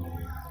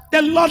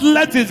 The Lord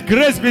let His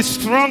grace be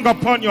strong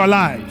upon your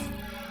life.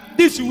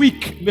 This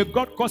week, may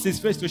God cause His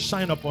face to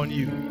shine upon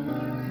you.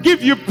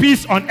 Give you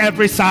peace on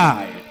every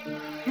side.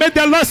 May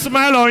the Lord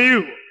smile on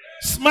you.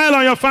 Smile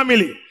on your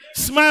family.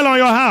 Smile on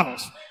your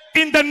house.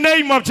 In the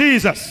name of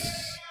Jesus.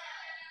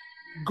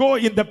 Go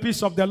in the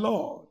peace of the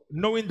Lord,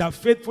 knowing that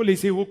faithful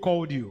is He who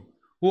called you,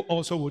 who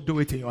also will do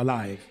it in your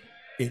life.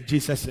 In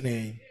Jesus'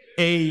 name,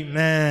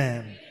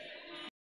 amen.